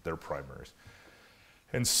their primaries.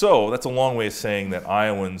 And so that's a long way of saying that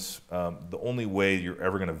Iowans, the only way you're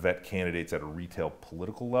ever going to vet candidates at a retail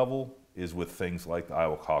political level is with things like the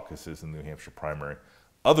Iowa caucuses and the New Hampshire primary.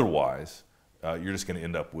 Otherwise, you're just going to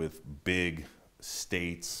end up with big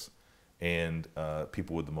states and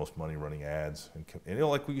people with the most money running ads. And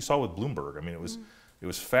like what you saw with Bloomberg. I mean, it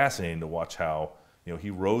was fascinating to watch how he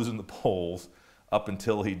rose in the polls up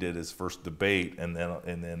until he did his first debate, and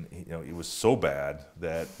then it was so bad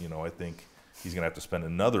that I think he's going to have to spend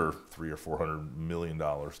another $300 or $400 million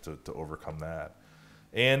to overcome that.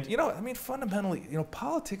 And fundamentally,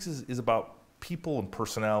 politics is about people and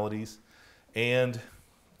personalities, and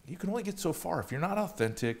you can only get so far if you're not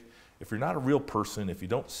authentic, if you're not a real person, if you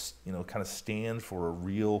don't kind of stand for a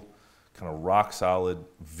real kind of rock solid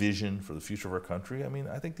vision for the future of our country. I mean,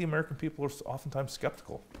 I think the American people are oftentimes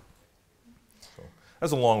skeptical. So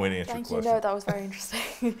that's a long way to answer your question. Thank you. No, that was very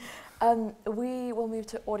interesting. We will move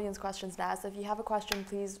to audience questions now. So if you have a question,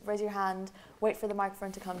 please raise your hand, wait for the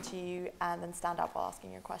microphone to come to you, and then stand up while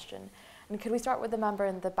asking your question. And could we start with the member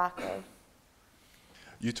in the back row?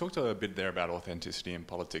 You talked a bit there about authenticity in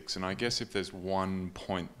politics, and I guess if there's one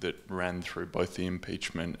point that ran through both the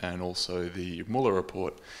impeachment and also the Mueller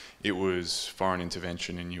report, it was foreign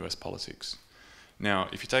intervention in US politics. Now,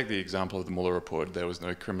 if you take the example of the Mueller report, there was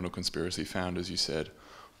no criminal conspiracy found, as you said,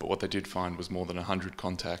 but what they did find was more than 100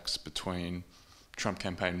 contacts between Trump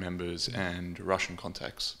campaign members and Russian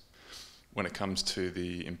contacts. when it comes to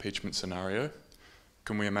the impeachment scenario.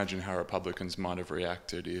 Can we imagine how Republicans might have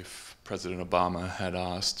reacted if President Obama had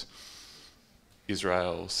asked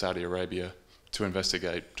Israel, Saudi Arabia to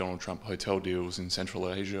investigate Donald Trump hotel deals in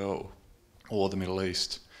Central Asia or the Middle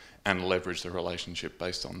East and leverage the relationship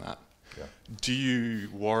based on that? Yeah. Do you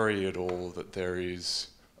worry at all that there is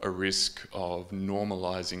a risk of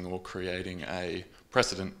normalizing or creating a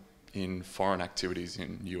precedent in foreign activities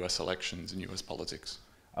in US elections and US politics?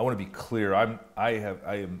 I want to be clear. I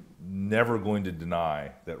am never going to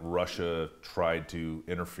deny that Russia tried to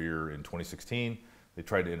interfere in 2016. They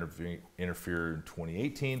tried to interfere in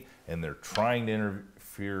 2018, and they're trying to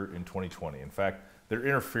interfere in 2020. In fact, their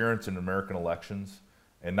interference in American elections,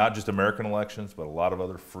 and not just American elections, but a lot of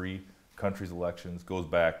other free countries' elections, goes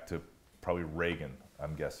back to probably Reagan,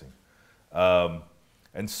 I'm guessing.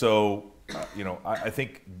 And so, I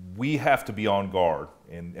think we have to be on guard.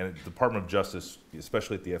 And at the Department of Justice,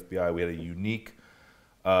 especially at the FBI, we had a unique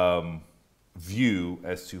view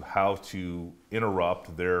as to how to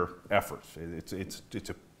interrupt their efforts. It's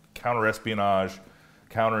a counter-espionage,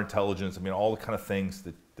 counterintelligence. I mean, all the kind of things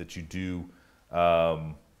that you do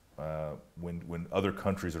when other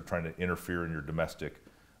countries are trying to interfere in your domestic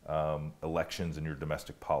elections and your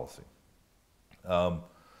domestic policy.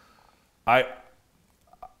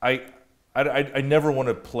 I never want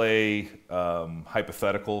to play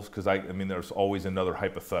hypotheticals, because I mean there's always another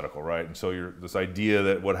hypothetical, right? And so this idea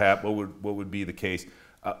that what would be the case.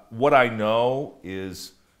 What I know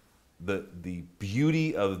is the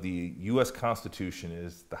beauty of the U.S. Constitution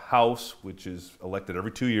is the House, which is elected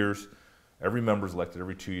every 2 years, every member is elected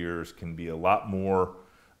every 2 years, can be a lot more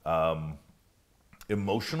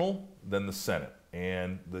emotional than the Senate.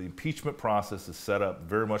 And the impeachment process is set up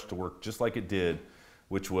very much to work just like it did,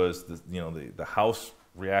 which was the House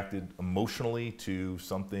reacted emotionally to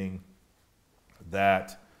something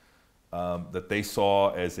that that they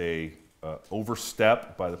saw as a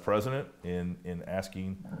overstep by the president in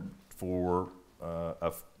asking for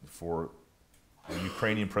a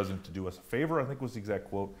Ukrainian president to do us a favor, I think was the exact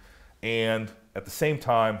quote. And at the same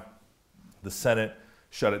time, the Senate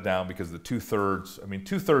shut it down because the 2/3. I mean,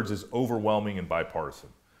 2/3 is overwhelming and bipartisan.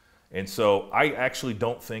 And so I actually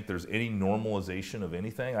don't think there's any normalization of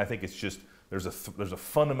anything. I think it's just there's a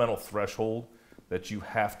fundamental threshold that you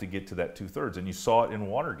have to get to that 2/3, and you saw it in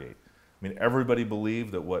Watergate. I mean, everybody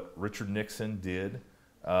believed that what Richard Nixon did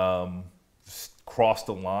crossed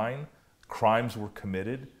the line, crimes were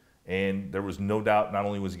committed, and there was no doubt not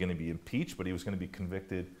only was he going to be impeached, but he was going to be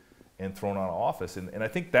convicted and thrown out of office. And I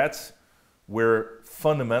think that's where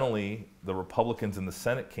fundamentally the Republicans in the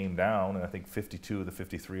Senate came down, and I think 52 of the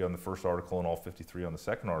 53 on the first article and all 53 on the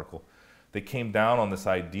second article, they came down on this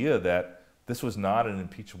idea that this was not an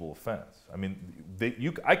impeachable offense. I mean,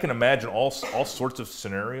 I can imagine all sorts of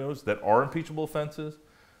scenarios that are impeachable offenses,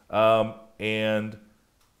 and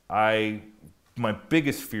my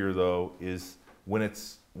biggest fear though is when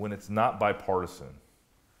it's not bipartisan.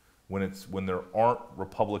 When there aren't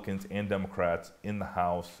Republicans and Democrats in the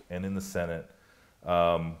House and in the Senate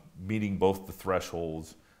meeting both the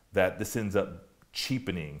thresholds, that this ends up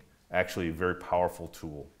cheapening actually a very powerful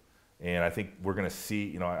tool. And I think we're going to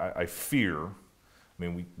see, I fear, I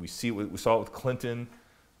mean, we saw it with Clinton,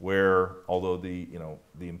 where although the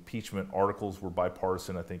impeachment articles were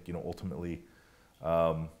bipartisan, I think, ultimately,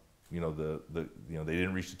 they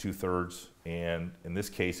didn't reach the 2/3. And in this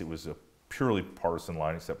case, it was a purely partisan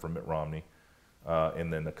line, except for Mitt Romney,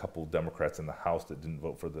 and then a couple of Democrats in the House that didn't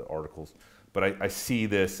vote for the articles. But I see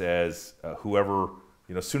this as whoever,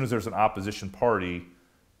 as soon as there's an opposition party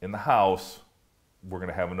in the House, we're going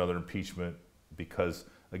to have another impeachment because,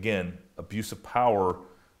 again, abuse of power,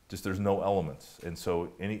 just there's no elements. And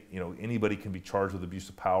so anybody can be charged with abuse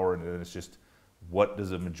of power, and then it's just what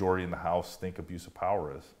does a majority in the House think abuse of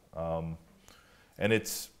power is? And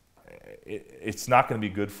it's not going to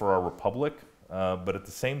be good for our republic, but at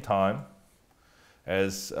the same time,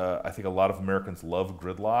 as I think a lot of Americans love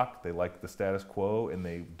gridlock, they like the status quo, and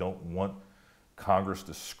they don't want Congress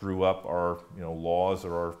to screw up our laws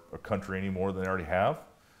or our country any more than they already have,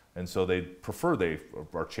 and so they prefer they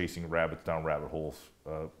are chasing rabbits down rabbit holes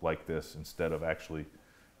like this instead of actually,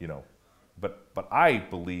 But I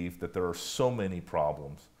believe that there are so many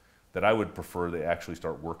problems that I would prefer they actually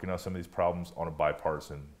start working on some of these problems on a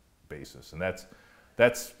bipartisan basis. And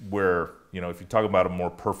that's where, if you talk about a more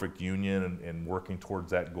perfect union and working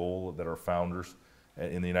towards that goal that our founders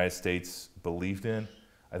in the United States believed in,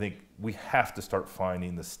 I think we have to start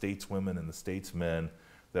finding the stateswomen and the statesmen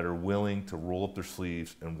that are willing to roll up their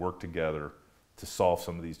sleeves and work together to solve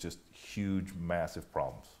some of these just huge, massive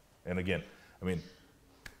problems. And again, I mean,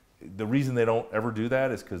 the reason they don't ever do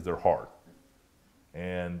that is because they're hard.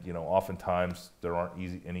 And oftentimes there aren't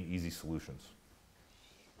any easy solutions.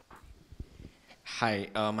 Hi,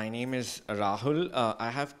 my name is Rahul. I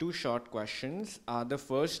have two short questions. The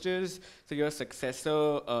first is, so your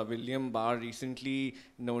successor, William Barr, recently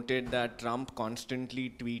noted that Trump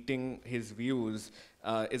constantly tweeting his views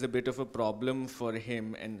is a bit of a problem for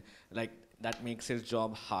him, and that makes his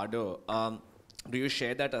job harder. Do you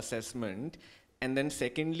share that assessment? And then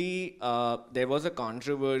secondly, there was a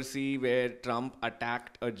controversy where Trump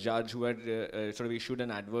attacked a judge who had sort of issued an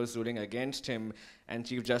adverse ruling against him, and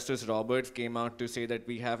Chief Justice Roberts came out to say that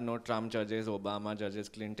we have no Trump judges, Obama judges,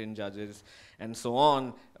 Clinton judges, and so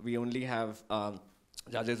on. We only have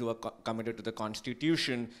judges who are committed to the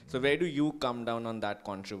Constitution. So where do you come down on that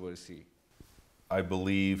controversy? I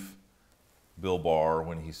believe Bill Barr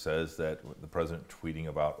when he says that the president tweeting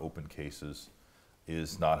about open cases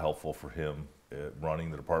is not helpful for him running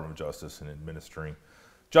the Department of Justice and administering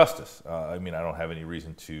justice. I don't have any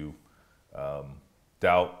reason to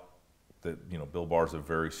doubt that Bill Barr is a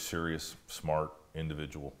very serious, smart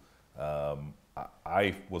individual.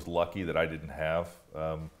 I was lucky that I didn't have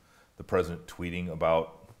the president tweeting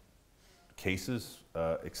about cases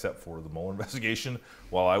except for the Mueller investigation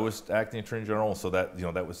while I was acting Attorney General. So that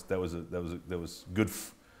that was good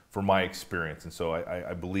for my experience, and so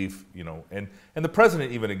I believe and the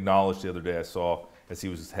president even acknowledged the other day I saw as he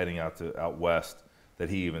was heading out west that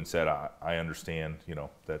he even said I understand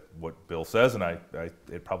that what Bill says, and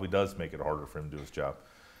it probably does make it harder for him to do his job.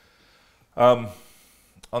 On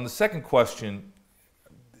the second question,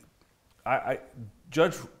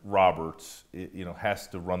 Judge Roberts has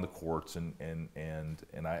to run the courts, and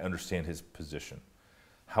I understand his position.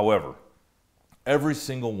 However, every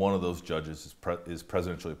single one of those judges is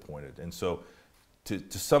presidentially appointed. And so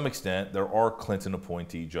to some extent, there are Clinton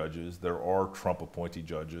appointee judges, there are Trump appointee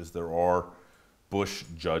judges, there are Bush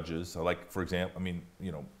judges. For example,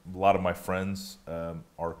 a lot of my friends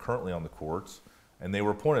are currently on the courts, and they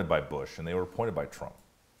were appointed by Bush, and they were appointed by Trump.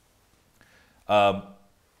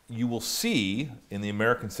 You will see in the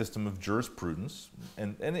American system of jurisprudence,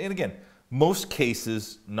 and again, most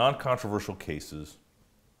cases, non-controversial cases,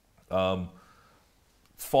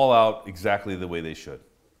 fall out exactly the way they should.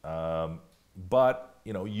 But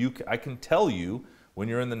I can tell you when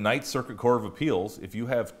you're in the Ninth Circuit Court of Appeals, if you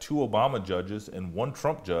have 2 Obama judges and 1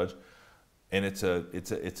 Trump judge, and it's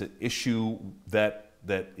an issue that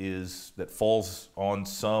falls on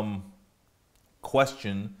some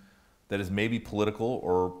question that is maybe political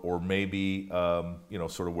or maybe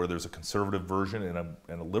sort of where there's a conservative version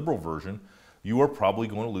and a liberal version, you are probably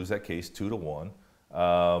going to lose that case 2-1.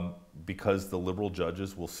 Because the liberal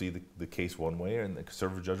judges will see the case one way and the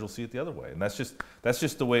conservative judge will see it the other way. And that's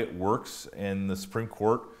just the way it works. And the Supreme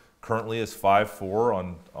Court currently is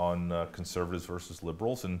 5-4 on conservatives versus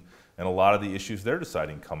liberals. And a lot of the issues they're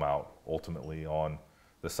deciding come out ultimately on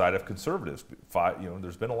the side of conservatives.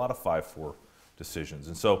 There's been a lot of 5-4 decisions.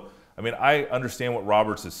 And so, I understand what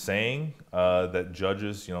Roberts is saying, that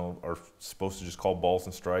judges, are supposed to just call balls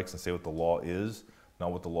and strikes and say what the law is,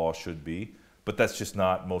 not what the law should be. But that's just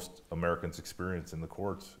not most Americans' experience in the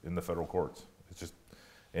courts, in the federal courts.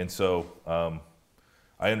 And so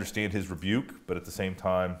I understand his rebuke, but at the same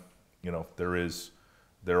time,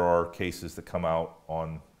 there are cases that come out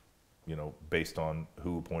on, based on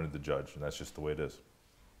who appointed the judge, and that's just the way it is.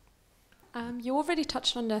 You already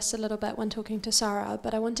touched on this a little bit when talking to Sarah,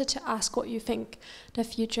 but I wanted to ask what you think the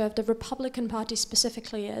future of the Republican Party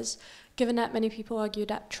specifically is, given that many people argue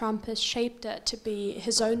that Trump has shaped it to be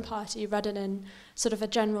his own party rather than sort of a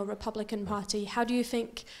general Republican Party. How do you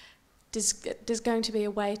think there's going to be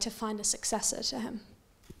a way to find a successor to him?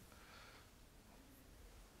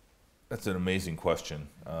 That's an amazing question.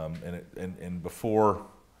 And before,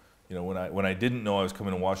 when I didn't know I was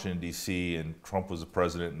coming to Washington, D.C., and Trump was the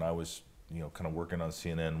president and I was kind of working on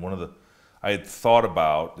CNN, I had thought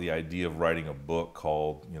about the idea of writing a book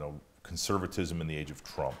called, Conservatism in the Age of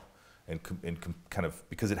Trump, and kind of,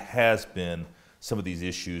 because it has been some of these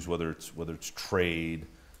issues, whether it's trade,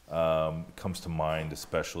 comes to mind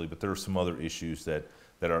especially, but there are some other issues that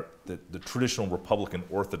the traditional Republican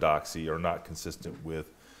orthodoxy are not consistent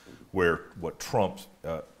with what Trump's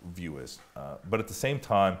view is. But at the same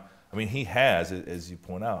time, he has, as you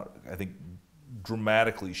point out, I think,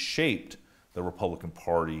 dramatically shaped the Republican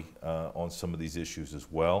Party on some of these issues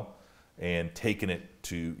as well, and taken it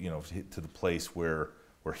to the place where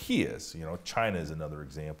he is. China is another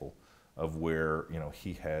example of where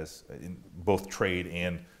he has in both trade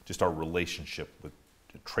and just our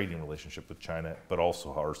trading relationship with China, but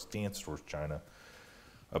also our stance towards China.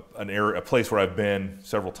 a place where I've been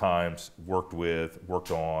several times, worked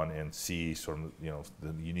on, and see sort of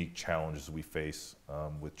the unique challenges we face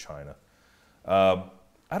with China.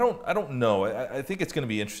 I don't know. I think it's going to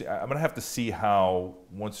be interesting. I'm going to have to see how,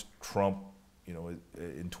 once Trump,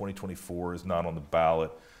 in 2024 is not on the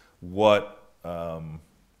ballot, what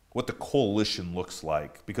the coalition looks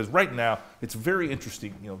like. Because right now it's very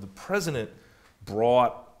interesting. The president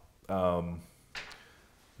brought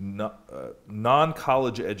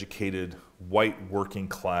non-college educated white working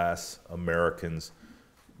class Americans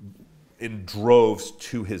in droves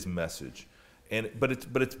to his message. But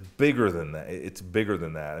it's bigger than that. It's bigger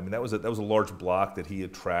than that. I mean, that was a large block that he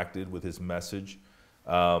attracted with his message.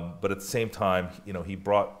 But at the same time,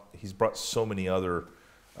 he's brought so many other.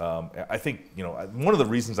 I think one of the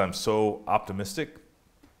reasons I'm so optimistic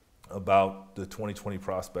about the 2020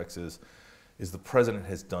 prospects is the president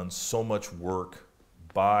has done so much work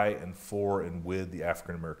by and for and with the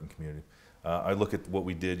African American community. I look at what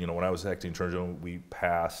we did. When I was acting attorney general,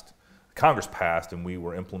 Congress passed, and we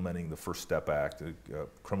were implementing the First Step Act,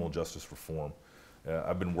 criminal justice reform.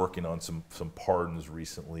 I've been working on some pardons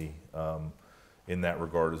recently in that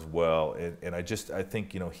regard as well, and I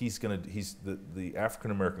think the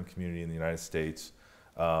African American community in the United States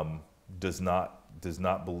does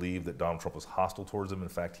not believe that Donald Trump was hostile towards them. In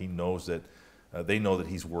fact, he knows that they know that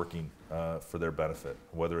he's working for their benefit,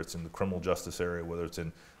 whether it's in the criminal justice area, whether it's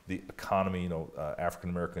in the economy. African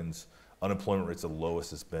Americans' unemployment rate's the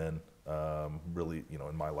lowest it's been really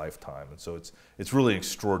in my lifetime, and so it's really an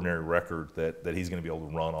extraordinary record that he's going to be able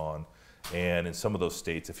to run on. And in some of those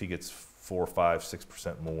states, if he gets 4, 5,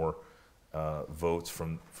 6% more votes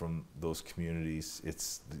from those communities,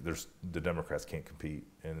 the Democrats can't compete,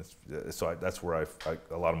 and that's where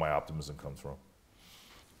a lot of my optimism comes from.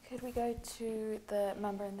 Could we go to the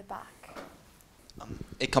member in the back?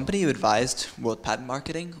 A company you advised, World Patent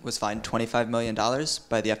Marketing, was fined $25 million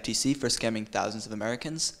by the FTC for scamming thousands of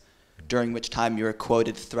Americans, during which time you were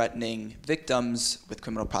quoted threatening victims with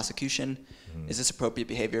criminal prosecution. Is this appropriate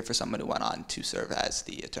behavior for someone who went on to serve as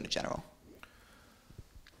the Attorney General?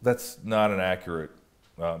 That's not an accurate.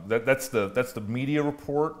 That's the media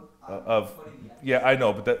report of. Yeah, I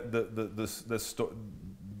know, but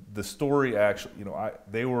the story actually.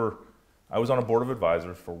 I was on a board of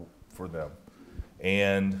advisors for them,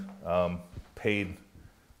 and paid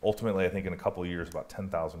ultimately, I think, in a couple of years about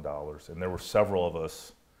 $10,000, and there were several of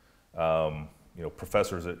us,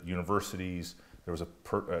 professors at universities. There was a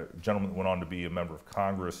gentleman that went on to be a member of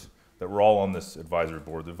Congress that were all on this advisory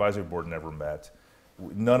board. The advisory board never met.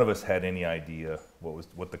 None of us had any idea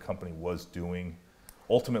what the company was doing.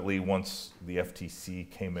 Ultimately, once the FTC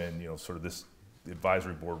came in, the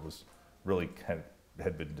advisory board was really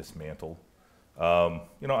had been dismantled. I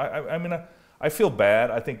feel bad.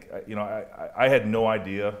 I think I had no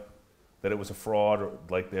idea that it was a fraud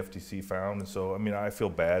like the FTC found, and so I feel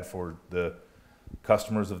bad for the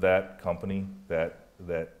customers of that company that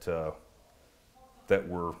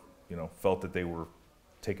were felt that they were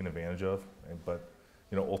taken advantage of. But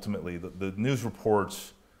ultimately the news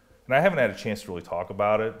reports, and I haven't had a chance to really talk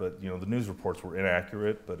about it, but the news reports were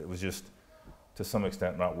inaccurate. But it was just to some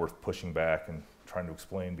extent not worth pushing back and trying to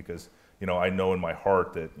explain, because I know in my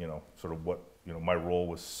heart that sort of what my role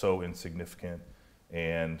was so insignificant,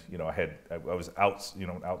 and I was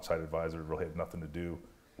an outside advisor. It really had nothing to do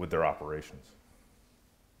with their operations.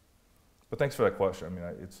 But thanks for that question.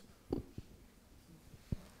 It's.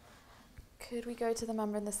 Could we go to the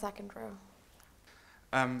member in the second row?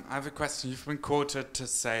 I have a question. You've been quoted to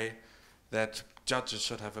say that judges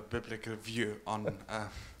should have a biblical view on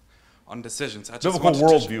decisions. Biblical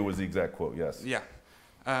worldview was the exact quote, yes. Yeah.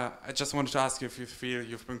 I just wanted to ask you if you feel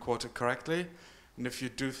you've been quoted correctly, and if you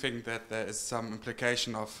do think that there is some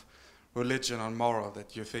implication of religion or moral,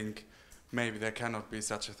 that you think maybe there cannot be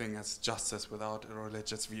such a thing as justice without a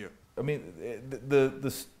religious view. I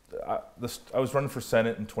was running for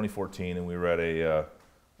Senate in 2014, and we were at a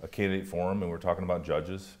candidate forum, and we were talking about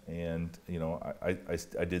judges, and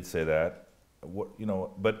I did say that,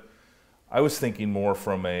 but I was thinking more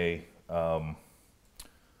from a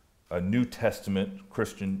New Testament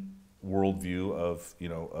Christian worldview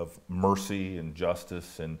of mercy and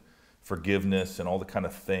justice and forgiveness and all the kind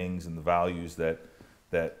of things and the values that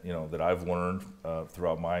I've learned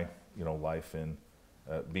throughout my life in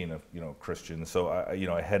being a Christian. So I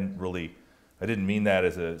didn't mean that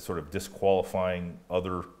as a sort of disqualifying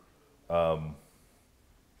other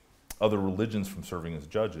religions from serving as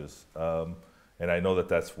judges. And I know that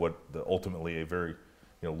that's what ultimately a very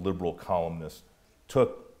liberal columnist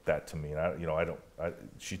took that to mean.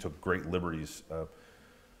 She took great liberties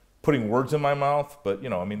putting words in my mouth, but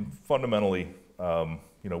fundamentally,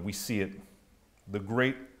 we see it, the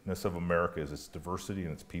greatness of America is its diversity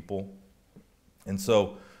and its people. And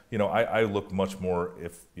so, I look much more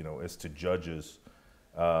as to judges,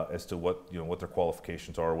 as to what their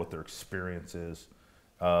qualifications are, what their experience is.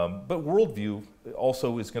 But worldview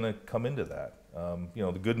also is going to come into that.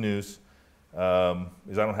 The good news is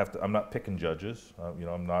I'm not picking judges.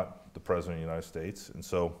 I'm not the President of the United States. And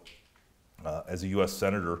so as a U.S.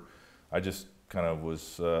 Senator, I just kind of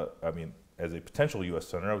was, as a potential U.S.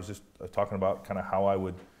 Senator, I was just talking about kind of how I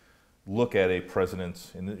would look at a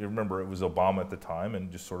president's, and remember it was Obama at the time,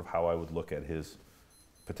 and just sort of how I would look at his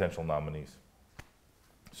potential nominees.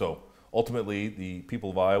 So ultimately, the people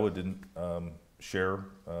of Iowa didn't share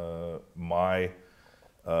my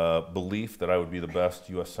belief that I would be the best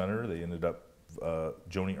U.S. Senator. They ended up,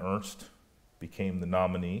 Joni Ernst became the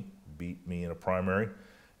nominee, beat me in a primary,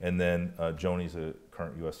 and then Joni's a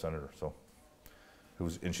current U.S. Senator. So,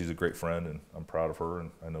 and she's a great friend, and I'm proud of her, and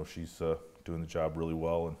I know she's doing the job really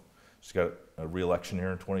well. And she's got a re-election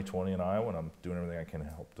here in 2020 in Iowa, and I'm doing everything I can to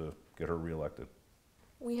help to get her re-elected.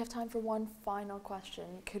 We have time for one final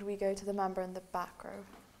question. Could we go to the member in the back row?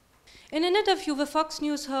 In an interview with Fox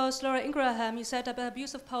News host Laura Ingraham, you said that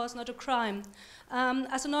abuse of power is not a crime.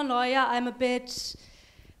 As a non-lawyer, I'm a bit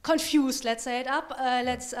confused, let's say it up,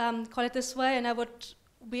 let's call it this way, and I would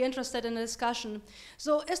be interested in a discussion.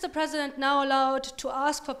 So is the president now allowed to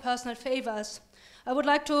ask for personal favors? I would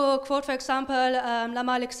like to quote, for example,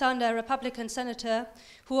 Lama Alexander, a Republican senator,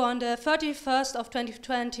 who on the 31st of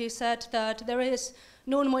 2020 said that there is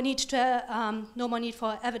no more need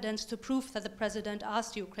for evidence to prove that the president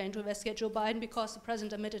asked Ukraine to investigate Joe Biden because the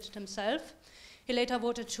president admitted it himself. He later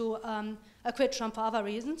voted to acquit Trump for other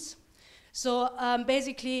reasons. So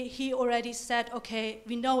basically, he already said, okay,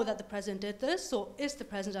 we know that the president did this, so is the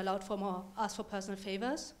president allowed to ask for personal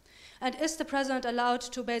favors? And is the president allowed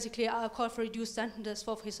to basically call for reduced sentences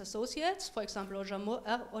for his associates, for example,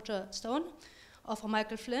 Roger Stone, or for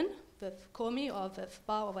Michael Flynn with Comey or with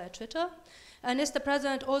Barr or via Twitter? And is the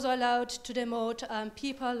president also allowed to demote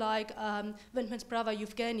people like Vindman's brother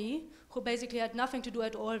Yevgeny, who basically had nothing to do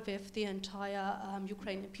at all with the entire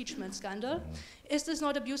Ukraine impeachment scandal? Mm-hmm. Is this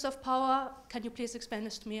not abuse of power? Can you please explain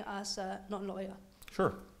this to me as a non-lawyer?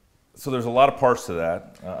 Sure. So there's a lot of parts to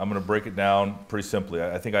that. I'm going to break it down pretty simply.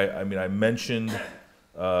 I think I mentioned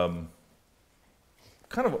kind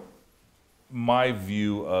of my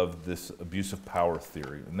view of this abuse of power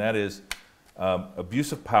theory, and that is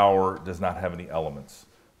abuse of power does not have any elements.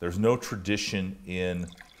 There's no tradition in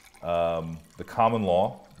the common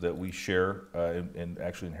law that we share and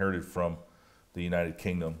actually inherited from the United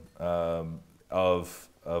Kingdom of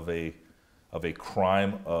a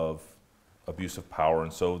crime of abuse of power.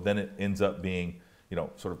 And so then it ends up being,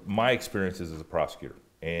 sort of my experiences as a prosecutor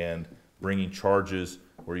and bringing charges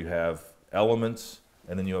where you have elements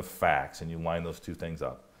and then you have facts and you line those two things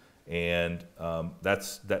up. And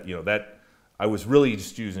that I was really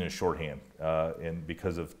just using a shorthand, and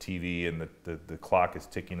because of TV and the clock is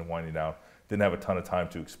ticking and winding down, didn't have a ton of time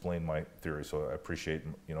to explain my theory. So I appreciate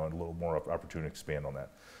a little more opportunity to expand on that.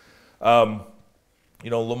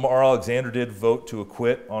 Lamar Alexander did vote to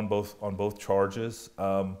acquit on both charges.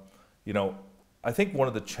 I think one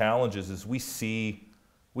of the challenges is we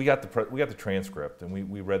got the transcript and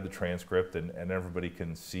we read the transcript and everybody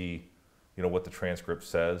can see what the transcript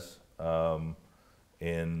says.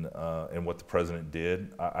 In what the president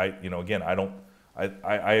did. I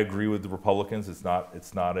agree with the Republicans. It's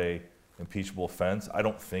not a impeachable offense. I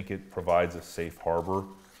don't think it provides a safe harbor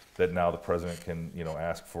that now the president can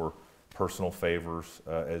ask for personal favors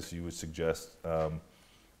as you would suggest. I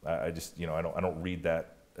don't read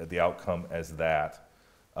that the outcome as that.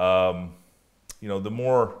 The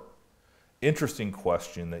more interesting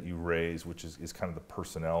question that you raise, which is kind of the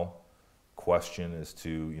personnel question, is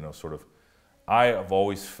to sort of. I have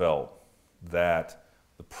always felt that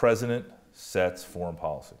the president sets foreign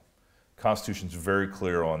policy. The Constitution is very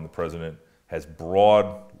clear on the president has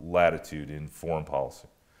broad latitude in foreign policy,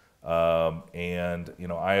 and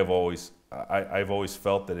I've always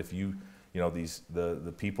felt that if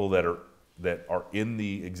the people that are in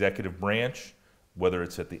the executive branch, whether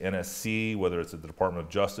it's at the NSC, whether it's at the Department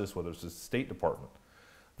of Justice, whether it's the State Department,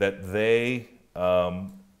 that they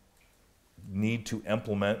need to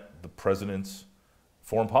implement the president's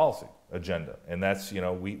foreign policy agenda. And that's,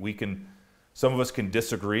 we can, some of us can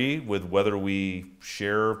disagree with whether we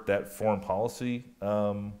share that foreign policy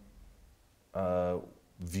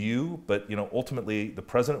view, but ultimately the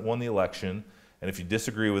president won the election, and if you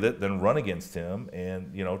disagree with it, then run against him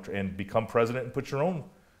and and become president and put your own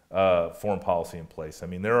foreign policy in place. I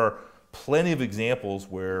mean, there are plenty of examples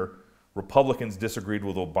where Republicans disagreed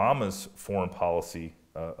with Obama's foreign policy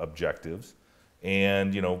objectives,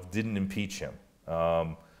 and didn't impeach him.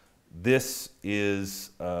 This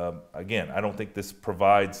is, again, I don't think this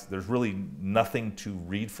provides, there's really nothing to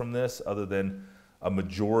read from this other than a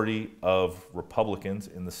majority of Republicans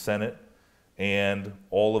in the Senate and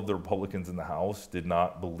all of the Republicans in the House did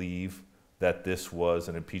not believe that this was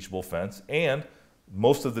an impeachable offense, and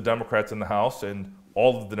most of the Democrats in the House and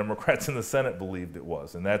all of the Democrats in the Senate believed it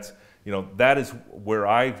was. And that's, that is where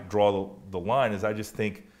I draw the line, is I just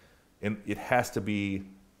think it has to be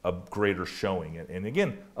a greater showing. And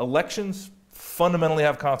again, elections fundamentally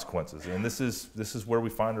have consequences, and this is where we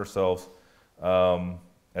find ourselves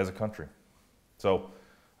as a country. So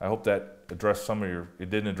I hope that addressed some of it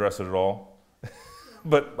didn't address it at all,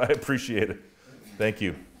 but I appreciate it. Thank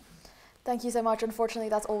you. Thank you so much. Unfortunately,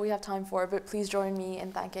 that's all we have time for, but please join me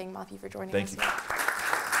in thanking Matthew for joining us. Thank you.